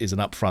providers, is an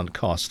upfront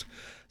cost.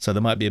 So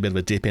there might be a bit of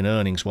a dip in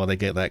earnings while they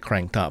get that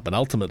cranked up. But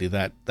ultimately,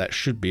 that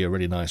should be a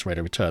really nice rate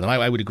of return. And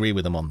I would agree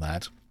with them on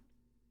that.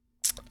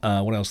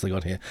 What else they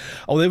got here?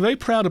 Oh, they're very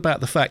proud about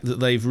the fact that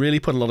they've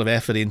really put a lot of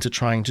effort into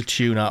trying to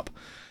tune up.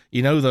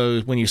 Though,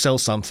 when you sell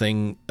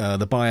something,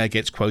 the buyer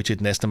gets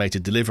quoted an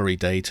estimated delivery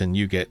date, and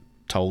you get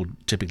told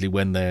typically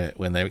when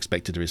they're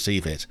expected to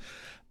receive it.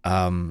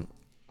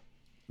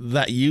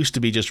 That used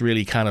to be just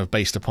really kind of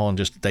based upon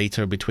just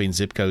data between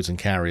zip codes and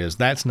carriers.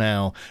 That's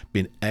now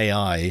been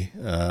AI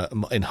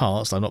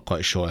enhanced. I'm not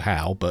quite sure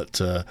how, but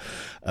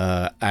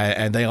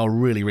and they are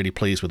really, really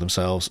pleased with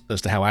themselves as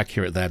to how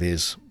accurate that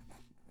is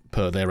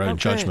per their own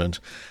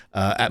judgment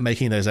at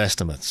making those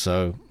estimates.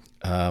 So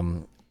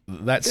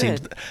that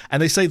seems,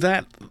 and they say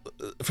that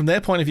from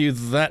their point of view,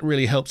 that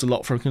really helps a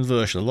lot for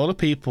conversion. A lot of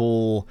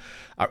people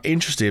are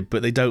interested,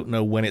 but they don't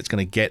know when it's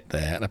going to get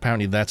there. And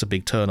apparently that's a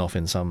big turnoff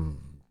in some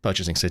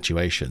purchasing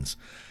situations.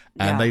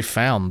 And they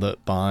found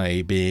that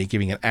by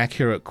giving an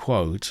accurate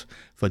quote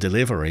for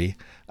delivery,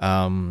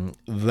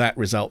 that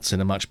results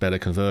in a much better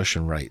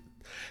conversion rate.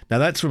 Now,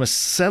 that's from a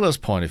seller's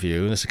point of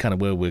view, and this is kind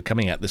of where we're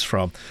coming at this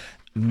from,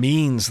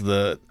 means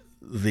that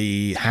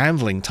the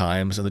handling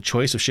times and the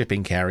choice of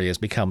shipping carriers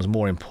becomes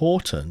more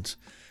important,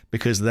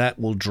 because that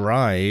will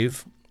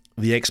drive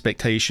the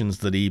expectations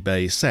that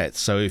eBay sets.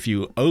 So if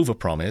you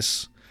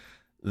overpromise,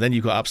 then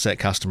you've got upset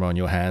customer on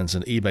your hands,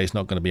 and eBay's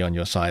not going to be on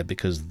your side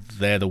because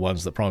they're the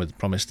ones that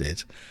promised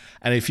it.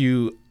 And if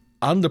you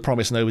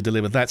underpromise and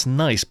overdeliver, that's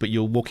nice, but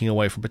you're walking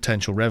away from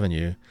potential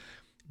revenue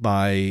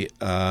by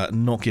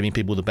not giving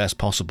people the best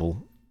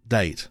possible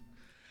date.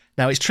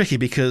 Now, it's tricky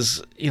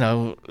because,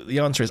 the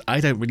answer is I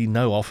don't really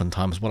know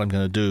oftentimes what I'm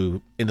going to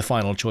do in the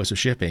final choice of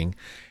shipping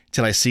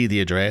till I see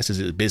the address. Is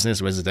it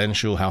business,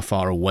 residential? How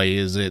far away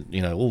is it?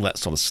 All that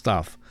sort of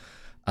stuff.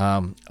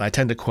 I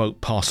tend to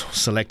quote Parcel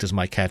Select as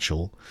my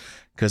catch-all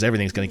because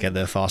everything's going to get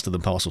there faster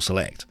than Parcel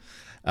Select.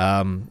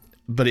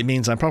 But it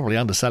means I'm probably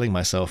underselling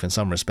myself in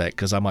some respect,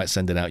 because I might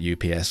send it out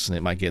UPS and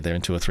it might get there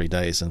in 2 or 3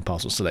 days, and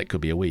Parcel Select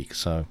could be a week.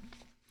 So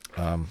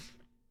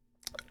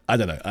I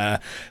don't know.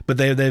 But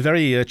they're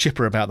very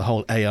chipper about the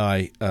whole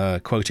AI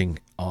quoting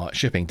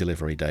shipping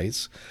delivery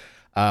dates.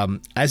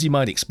 As you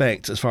might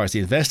expect, as far as the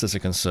investors are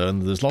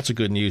concerned, there's lots of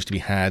good news to be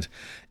had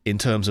in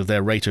terms of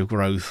their rate of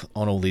growth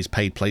on all these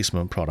paid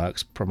placement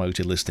products,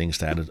 promoted listings,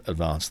 standard,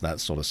 advanced, that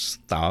sort of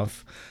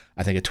stuff.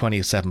 I think a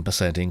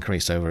 27%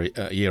 increase over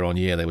year on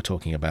year they were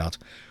talking about.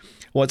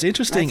 What's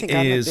interesting I think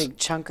is, I'm a big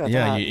chunk of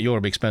that. You're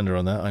a big spender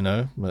on that, I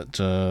know, but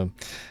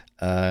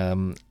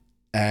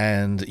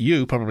and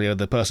you probably are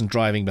the person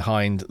driving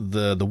behind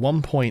the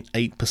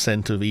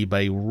 1.8% of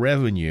eBay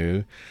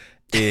revenue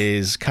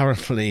is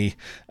currently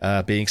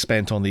being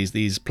spent on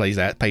these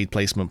paid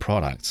placement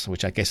products,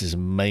 which I guess is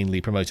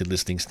mainly promoted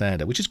listing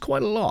standard, which is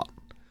quite a lot.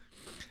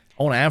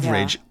 On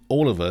average,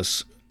 all of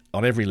us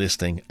on every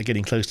listing are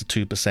getting close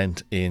to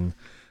 2% in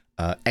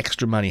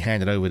extra money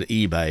handed over to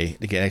eBay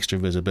to get extra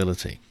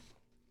visibility.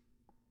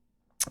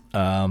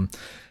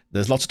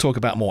 There's lots of talk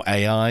about more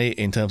AI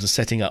in terms of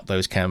setting up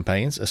those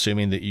campaigns,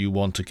 assuming that you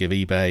want to give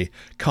eBay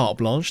carte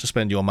blanche to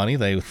spend your money.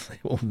 They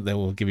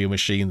will give you a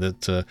machine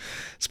that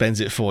spends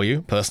it for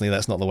you. Personally,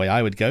 that's not the way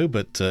I would go,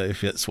 but if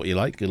that's what you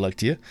like, good luck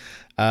to you.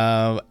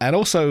 And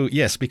also,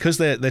 yes, because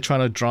they're trying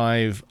to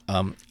drive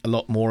a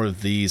lot more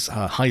of these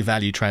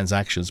high-value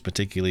transactions,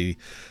 particularly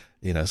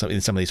in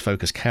some of these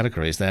focus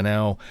categories, they're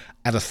now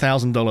at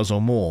 $1,000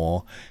 or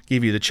more,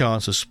 give you the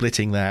chance of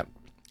splitting that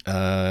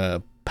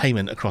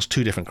payment across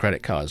 2 different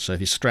credit cards. So if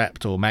you're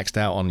strapped or maxed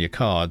out on your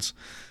cards,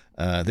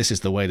 this is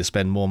the way to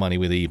spend more money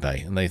with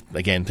eBay. And they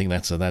again think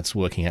that's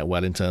working out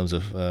well in terms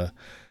of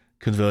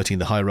converting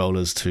the high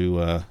rollers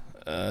to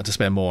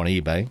spend more on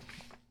eBay.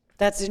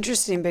 That's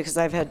interesting because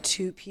I've had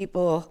 2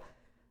 people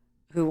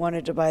who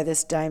wanted to buy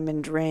this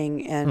diamond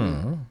ring,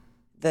 and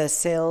the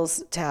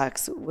sales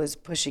tax was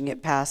pushing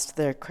it past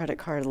their credit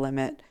card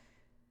limit.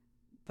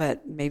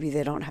 But maybe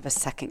they don't have a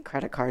second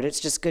credit card. It's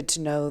just good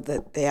to know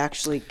that they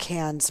actually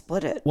can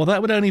split it. Well,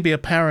 that would only be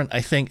apparent,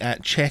 I think,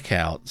 at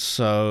checkout.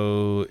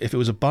 So if it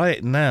was a buy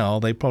it now,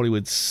 they probably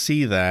would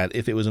see that.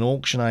 If it was an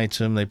auction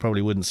item, they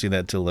probably wouldn't see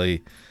that till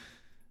they...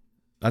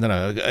 I don't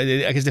know.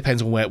 I guess it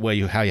depends on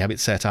how you have it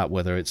set up,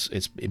 whether it's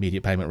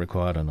immediate payment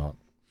required or not.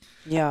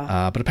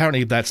 Yeah. But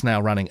apparently that's now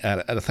running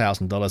at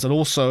 $1,000. And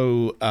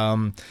also,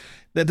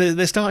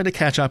 they're starting to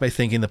catch up, I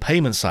think, in the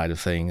payment side of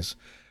things,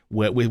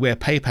 where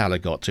PayPal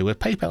had got to, where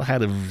PayPal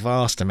had a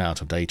vast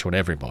amount of data on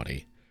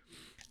everybody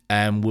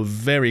and were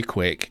very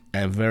quick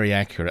and very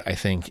accurate, I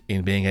think,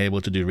 in being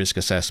able to do risk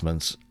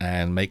assessments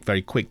and make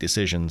very quick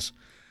decisions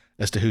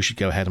as to who should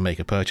go ahead and make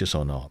a purchase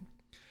or not.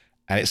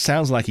 And it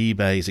sounds like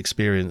eBay's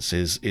experience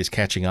is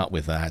catching up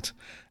with that.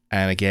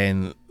 And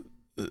again,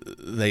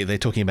 they're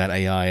talking about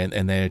AI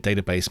and their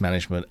database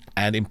management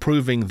and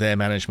improving their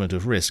management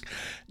of risk.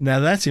 Now,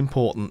 that's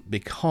important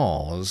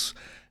because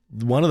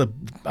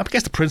I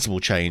guess the principal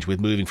change with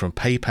moving from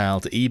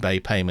PayPal to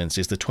eBay payments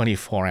is the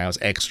 24 hours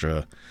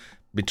extra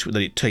that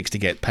it takes to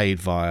get paid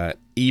via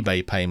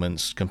eBay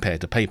payments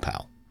compared to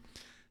PayPal.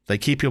 They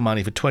keep your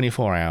money for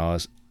 24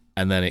 hours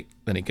and then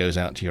it goes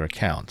out to your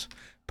account.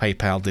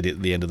 PayPal did it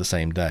at the end of the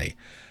same day.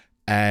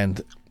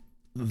 And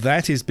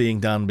that is being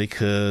done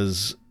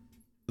because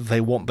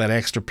they want that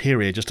extra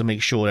period just to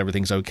make sure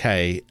everything's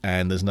okay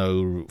and there's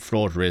no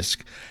fraud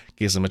risk.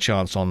 Gives them a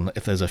chance on,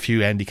 if there's a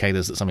few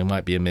indicators that something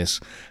might be amiss,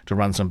 to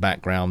run some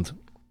background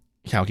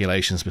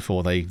calculations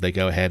before they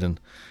go ahead and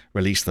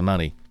release the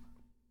money.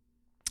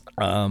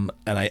 And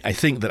I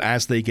think that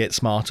as they get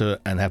smarter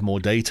and have more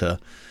data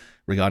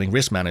regarding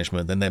risk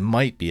management, then they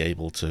might be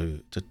able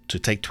to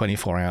take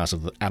 24 hours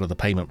out of the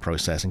payment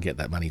process and get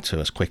that money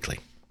to us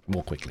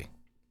more quickly.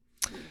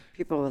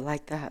 People would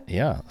like that.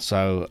 Yeah,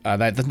 so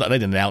they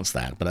didn't announce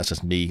that, but that's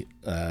just me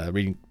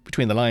reading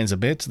between the lines a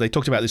bit. They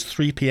talked about this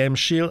 3 p.m.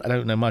 shield. I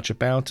don't know much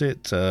about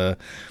it.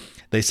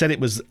 They said it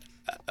was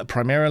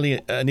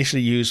primarily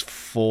initially used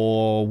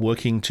for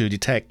working to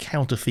detect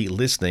counterfeit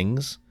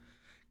listings,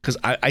 because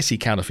I see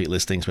counterfeit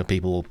listings where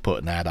people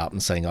put an ad up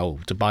and saying, oh,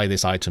 to buy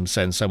this item,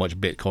 send so much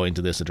Bitcoin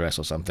to this address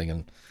or something.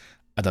 And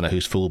I don't know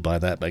who's fooled by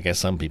that, but I guess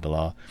some people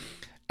are.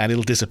 And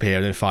it'll disappear,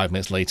 and then 5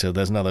 minutes later,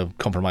 there's another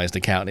compromised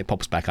account, and it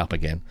pops back up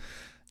again.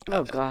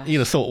 Oh, gosh. You'd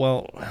have thought,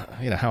 well,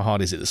 how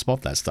hard is it to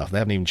spot that stuff? They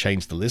haven't even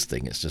changed the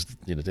listing. It's just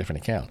a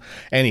different account.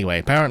 Anyway,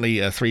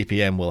 apparently 3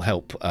 p.m. will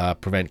help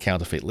prevent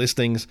counterfeit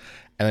listings.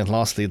 And then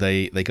lastly,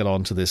 they got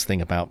on to this thing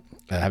about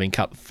having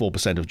cut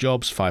 4% of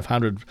jobs,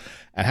 500,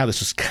 and how this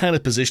was kind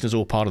of positioned as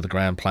all part of the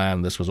grand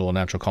plan. This was all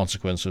natural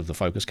consequence of the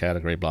focus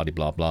category, blah,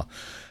 blah, blah.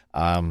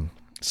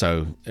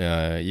 So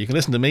you can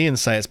listen to me and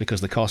say it's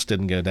because the cost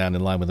didn't go down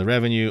in line with the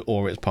revenue,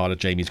 or it's part of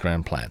Jamie's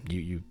grand plan.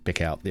 You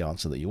pick out the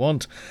answer that you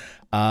want.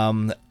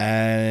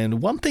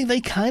 And one thing they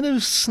kind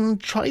of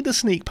tried to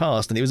sneak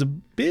past, and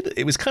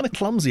it was kind of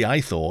clumsy, I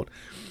thought.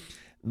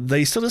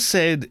 They sort of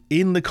said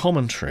in the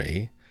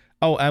commentary,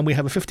 oh, and we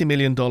have a $50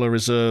 million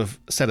reserve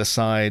set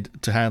aside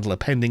to handle a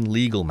pending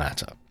legal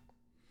matter.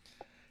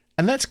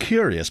 And that's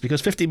curious because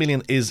 50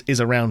 million is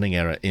a rounding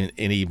error in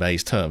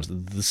eBay's terms.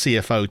 The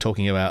CFO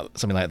talking about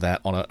something like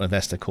that on an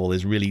investor call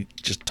is really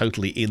just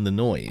totally in the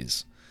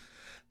noise.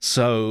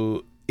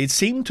 So it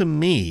seemed to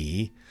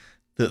me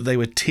that they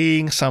were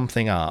teeing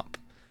something up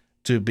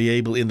to be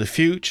able in the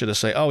future to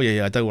say, oh,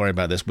 yeah, don't worry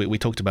about this. We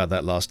talked about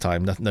that last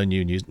time. No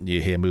new news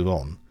here, move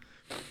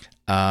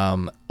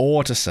on.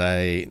 Or to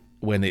say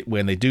when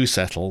they do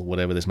settle,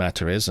 whatever this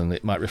matter is, and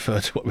it might refer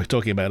to what we were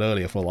talking about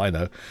earlier for all I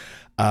know,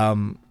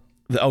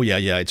 oh,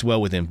 yeah, it's well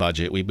within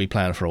budget. We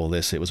planned for all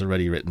this. It was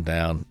already written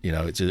down.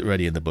 It's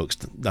already in the books.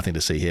 Nothing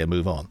to see here.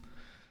 Move on.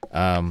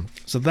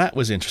 So that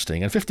was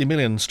interesting. And 50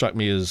 million struck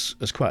me as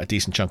quite a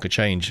decent chunk of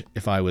change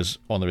if I was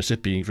on the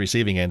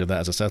receiving end of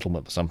that as a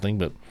settlement or something.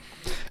 But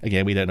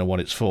again, we don't know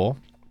what it's for.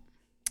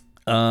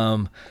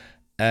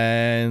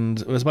 And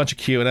there's a bunch of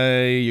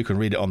Q&A. You can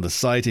read it on the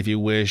site if you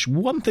wish.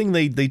 One thing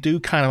they do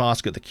kind of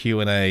ask at the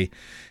Q&A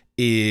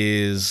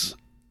is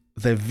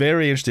they're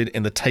very interested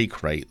in the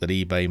take rate that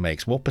eBay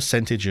makes. What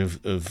percentage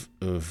of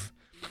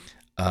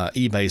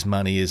eBay's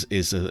money is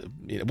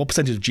what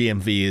percentage of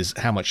GMV is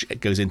how much it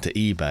goes into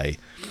eBay?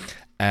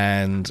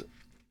 And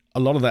a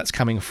lot of that's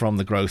coming from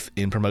the growth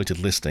in promoted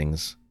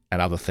listings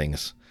and other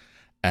things.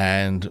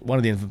 And one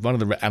of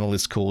the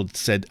analysts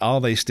said, are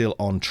they still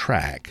on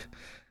track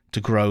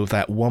to grow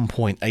that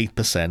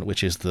 1.8%,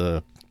 which is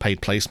the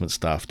paid placement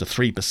stuff, to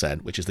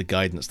 3%, which is the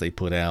guidance they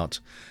put out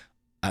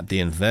at the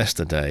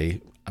Investor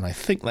Day. And I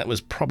think that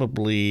was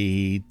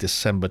probably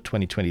December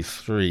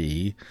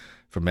 2023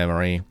 from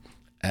memory.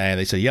 And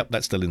they said, yep,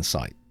 that's still in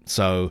sight.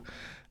 So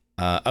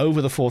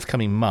over the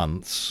forthcoming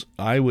months,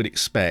 I would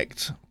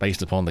expect,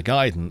 based upon the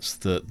guidance,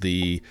 that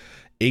the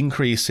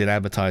increase in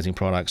advertising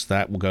products,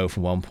 that will go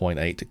from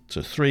 1.8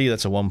 to 3.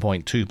 That's a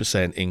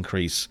 1.2%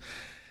 increase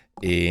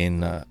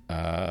in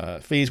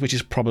fees, which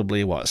is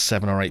probably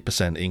 7 or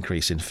 8%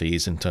 increase in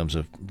fees in terms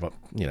of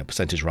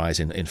percentage rise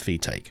in fee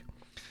take,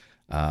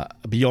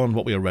 beyond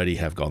what we already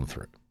have gone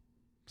through.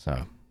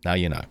 So now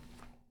you know.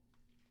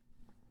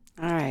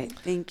 All right,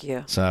 thank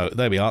you. So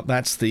there we are.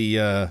 That's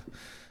the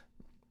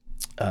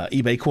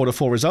eBay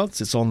Q4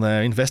 results. It's on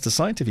their investor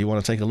site if you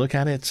want to take a look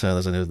at it.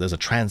 There's a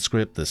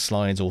transcript, there's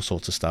slides, all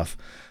sorts of stuff.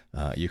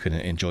 You can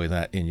enjoy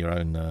that in your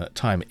own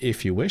time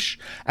if you wish.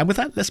 And with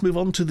that, let's move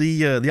on to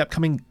the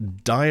upcoming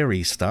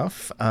diary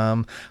stuff.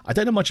 I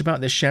don't know much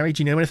about this, Sherry.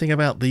 Do you know anything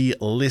about the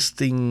List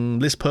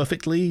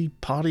Perfectly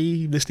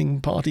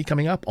listing party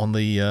coming up on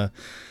the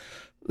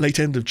late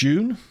end of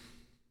June?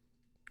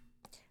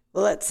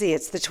 Well, let's see.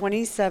 It's the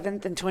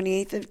 27th and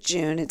 28th of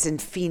June. It's in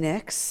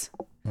Phoenix,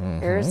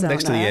 Arizona.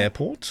 Next to the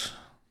airport.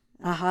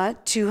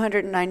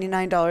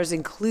 $299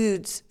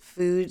 includes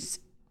foods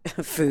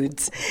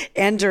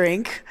and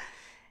drink.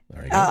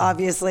 Very good.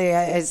 Obviously,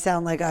 I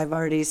sound like I've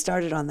already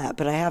started on that,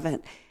 but I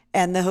haven't.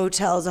 And the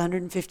hotel is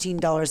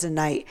 $115 a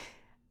night.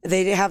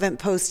 They haven't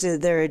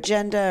posted their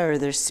agenda or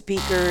their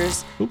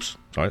speakers. Oops,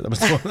 sorry,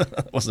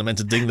 that wasn't meant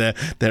to ding their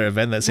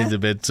event. That seemed a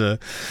bit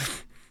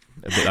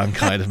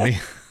unkind of me.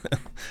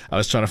 I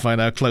was trying to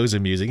find our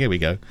closing music. Here we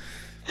go.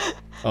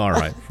 All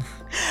right.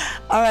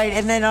 All right,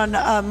 and then on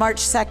March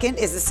 2nd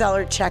is the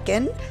seller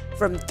check-in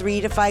from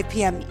 3 to 5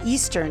 p.m.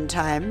 Eastern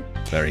time.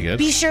 Very good.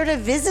 Be sure to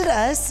visit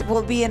us.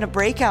 We'll be in a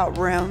breakout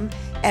room,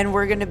 and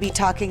we're going to be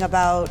talking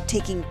about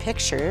taking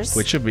pictures.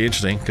 Which should be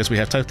interesting, because we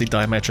have totally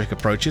diametric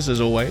approaches, as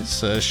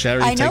always.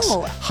 Sherry takes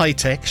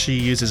high-tech. She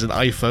uses an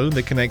iPhone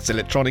that connects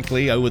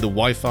electronically over the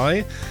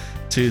Wi-Fi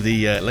to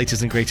the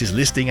latest and greatest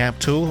listing app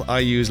tool. I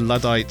use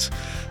Luddite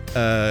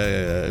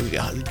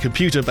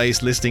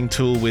computer-based listing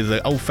tool with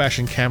an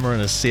old-fashioned camera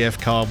and a CF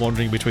car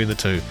wandering between the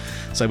two.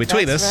 So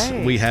between us,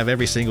 we have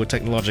every single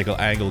technological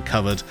angle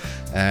covered,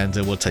 and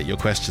we'll take your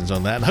questions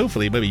on that, and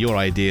hopefully maybe your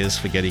ideas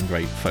for getting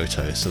great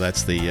photos. So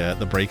that's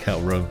the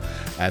breakout room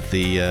at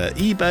the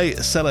eBay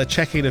seller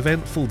check-in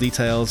event. Full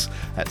details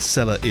at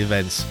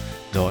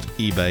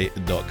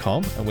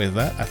sellerevents.ebay.com. And with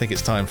that, I think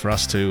it's time for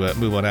us to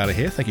move on out of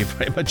here. Thank you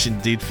very much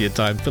indeed for your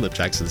time. Philip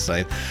Jackson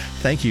saying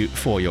thank you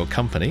for your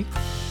company.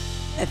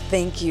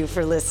 Thank you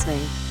for listening.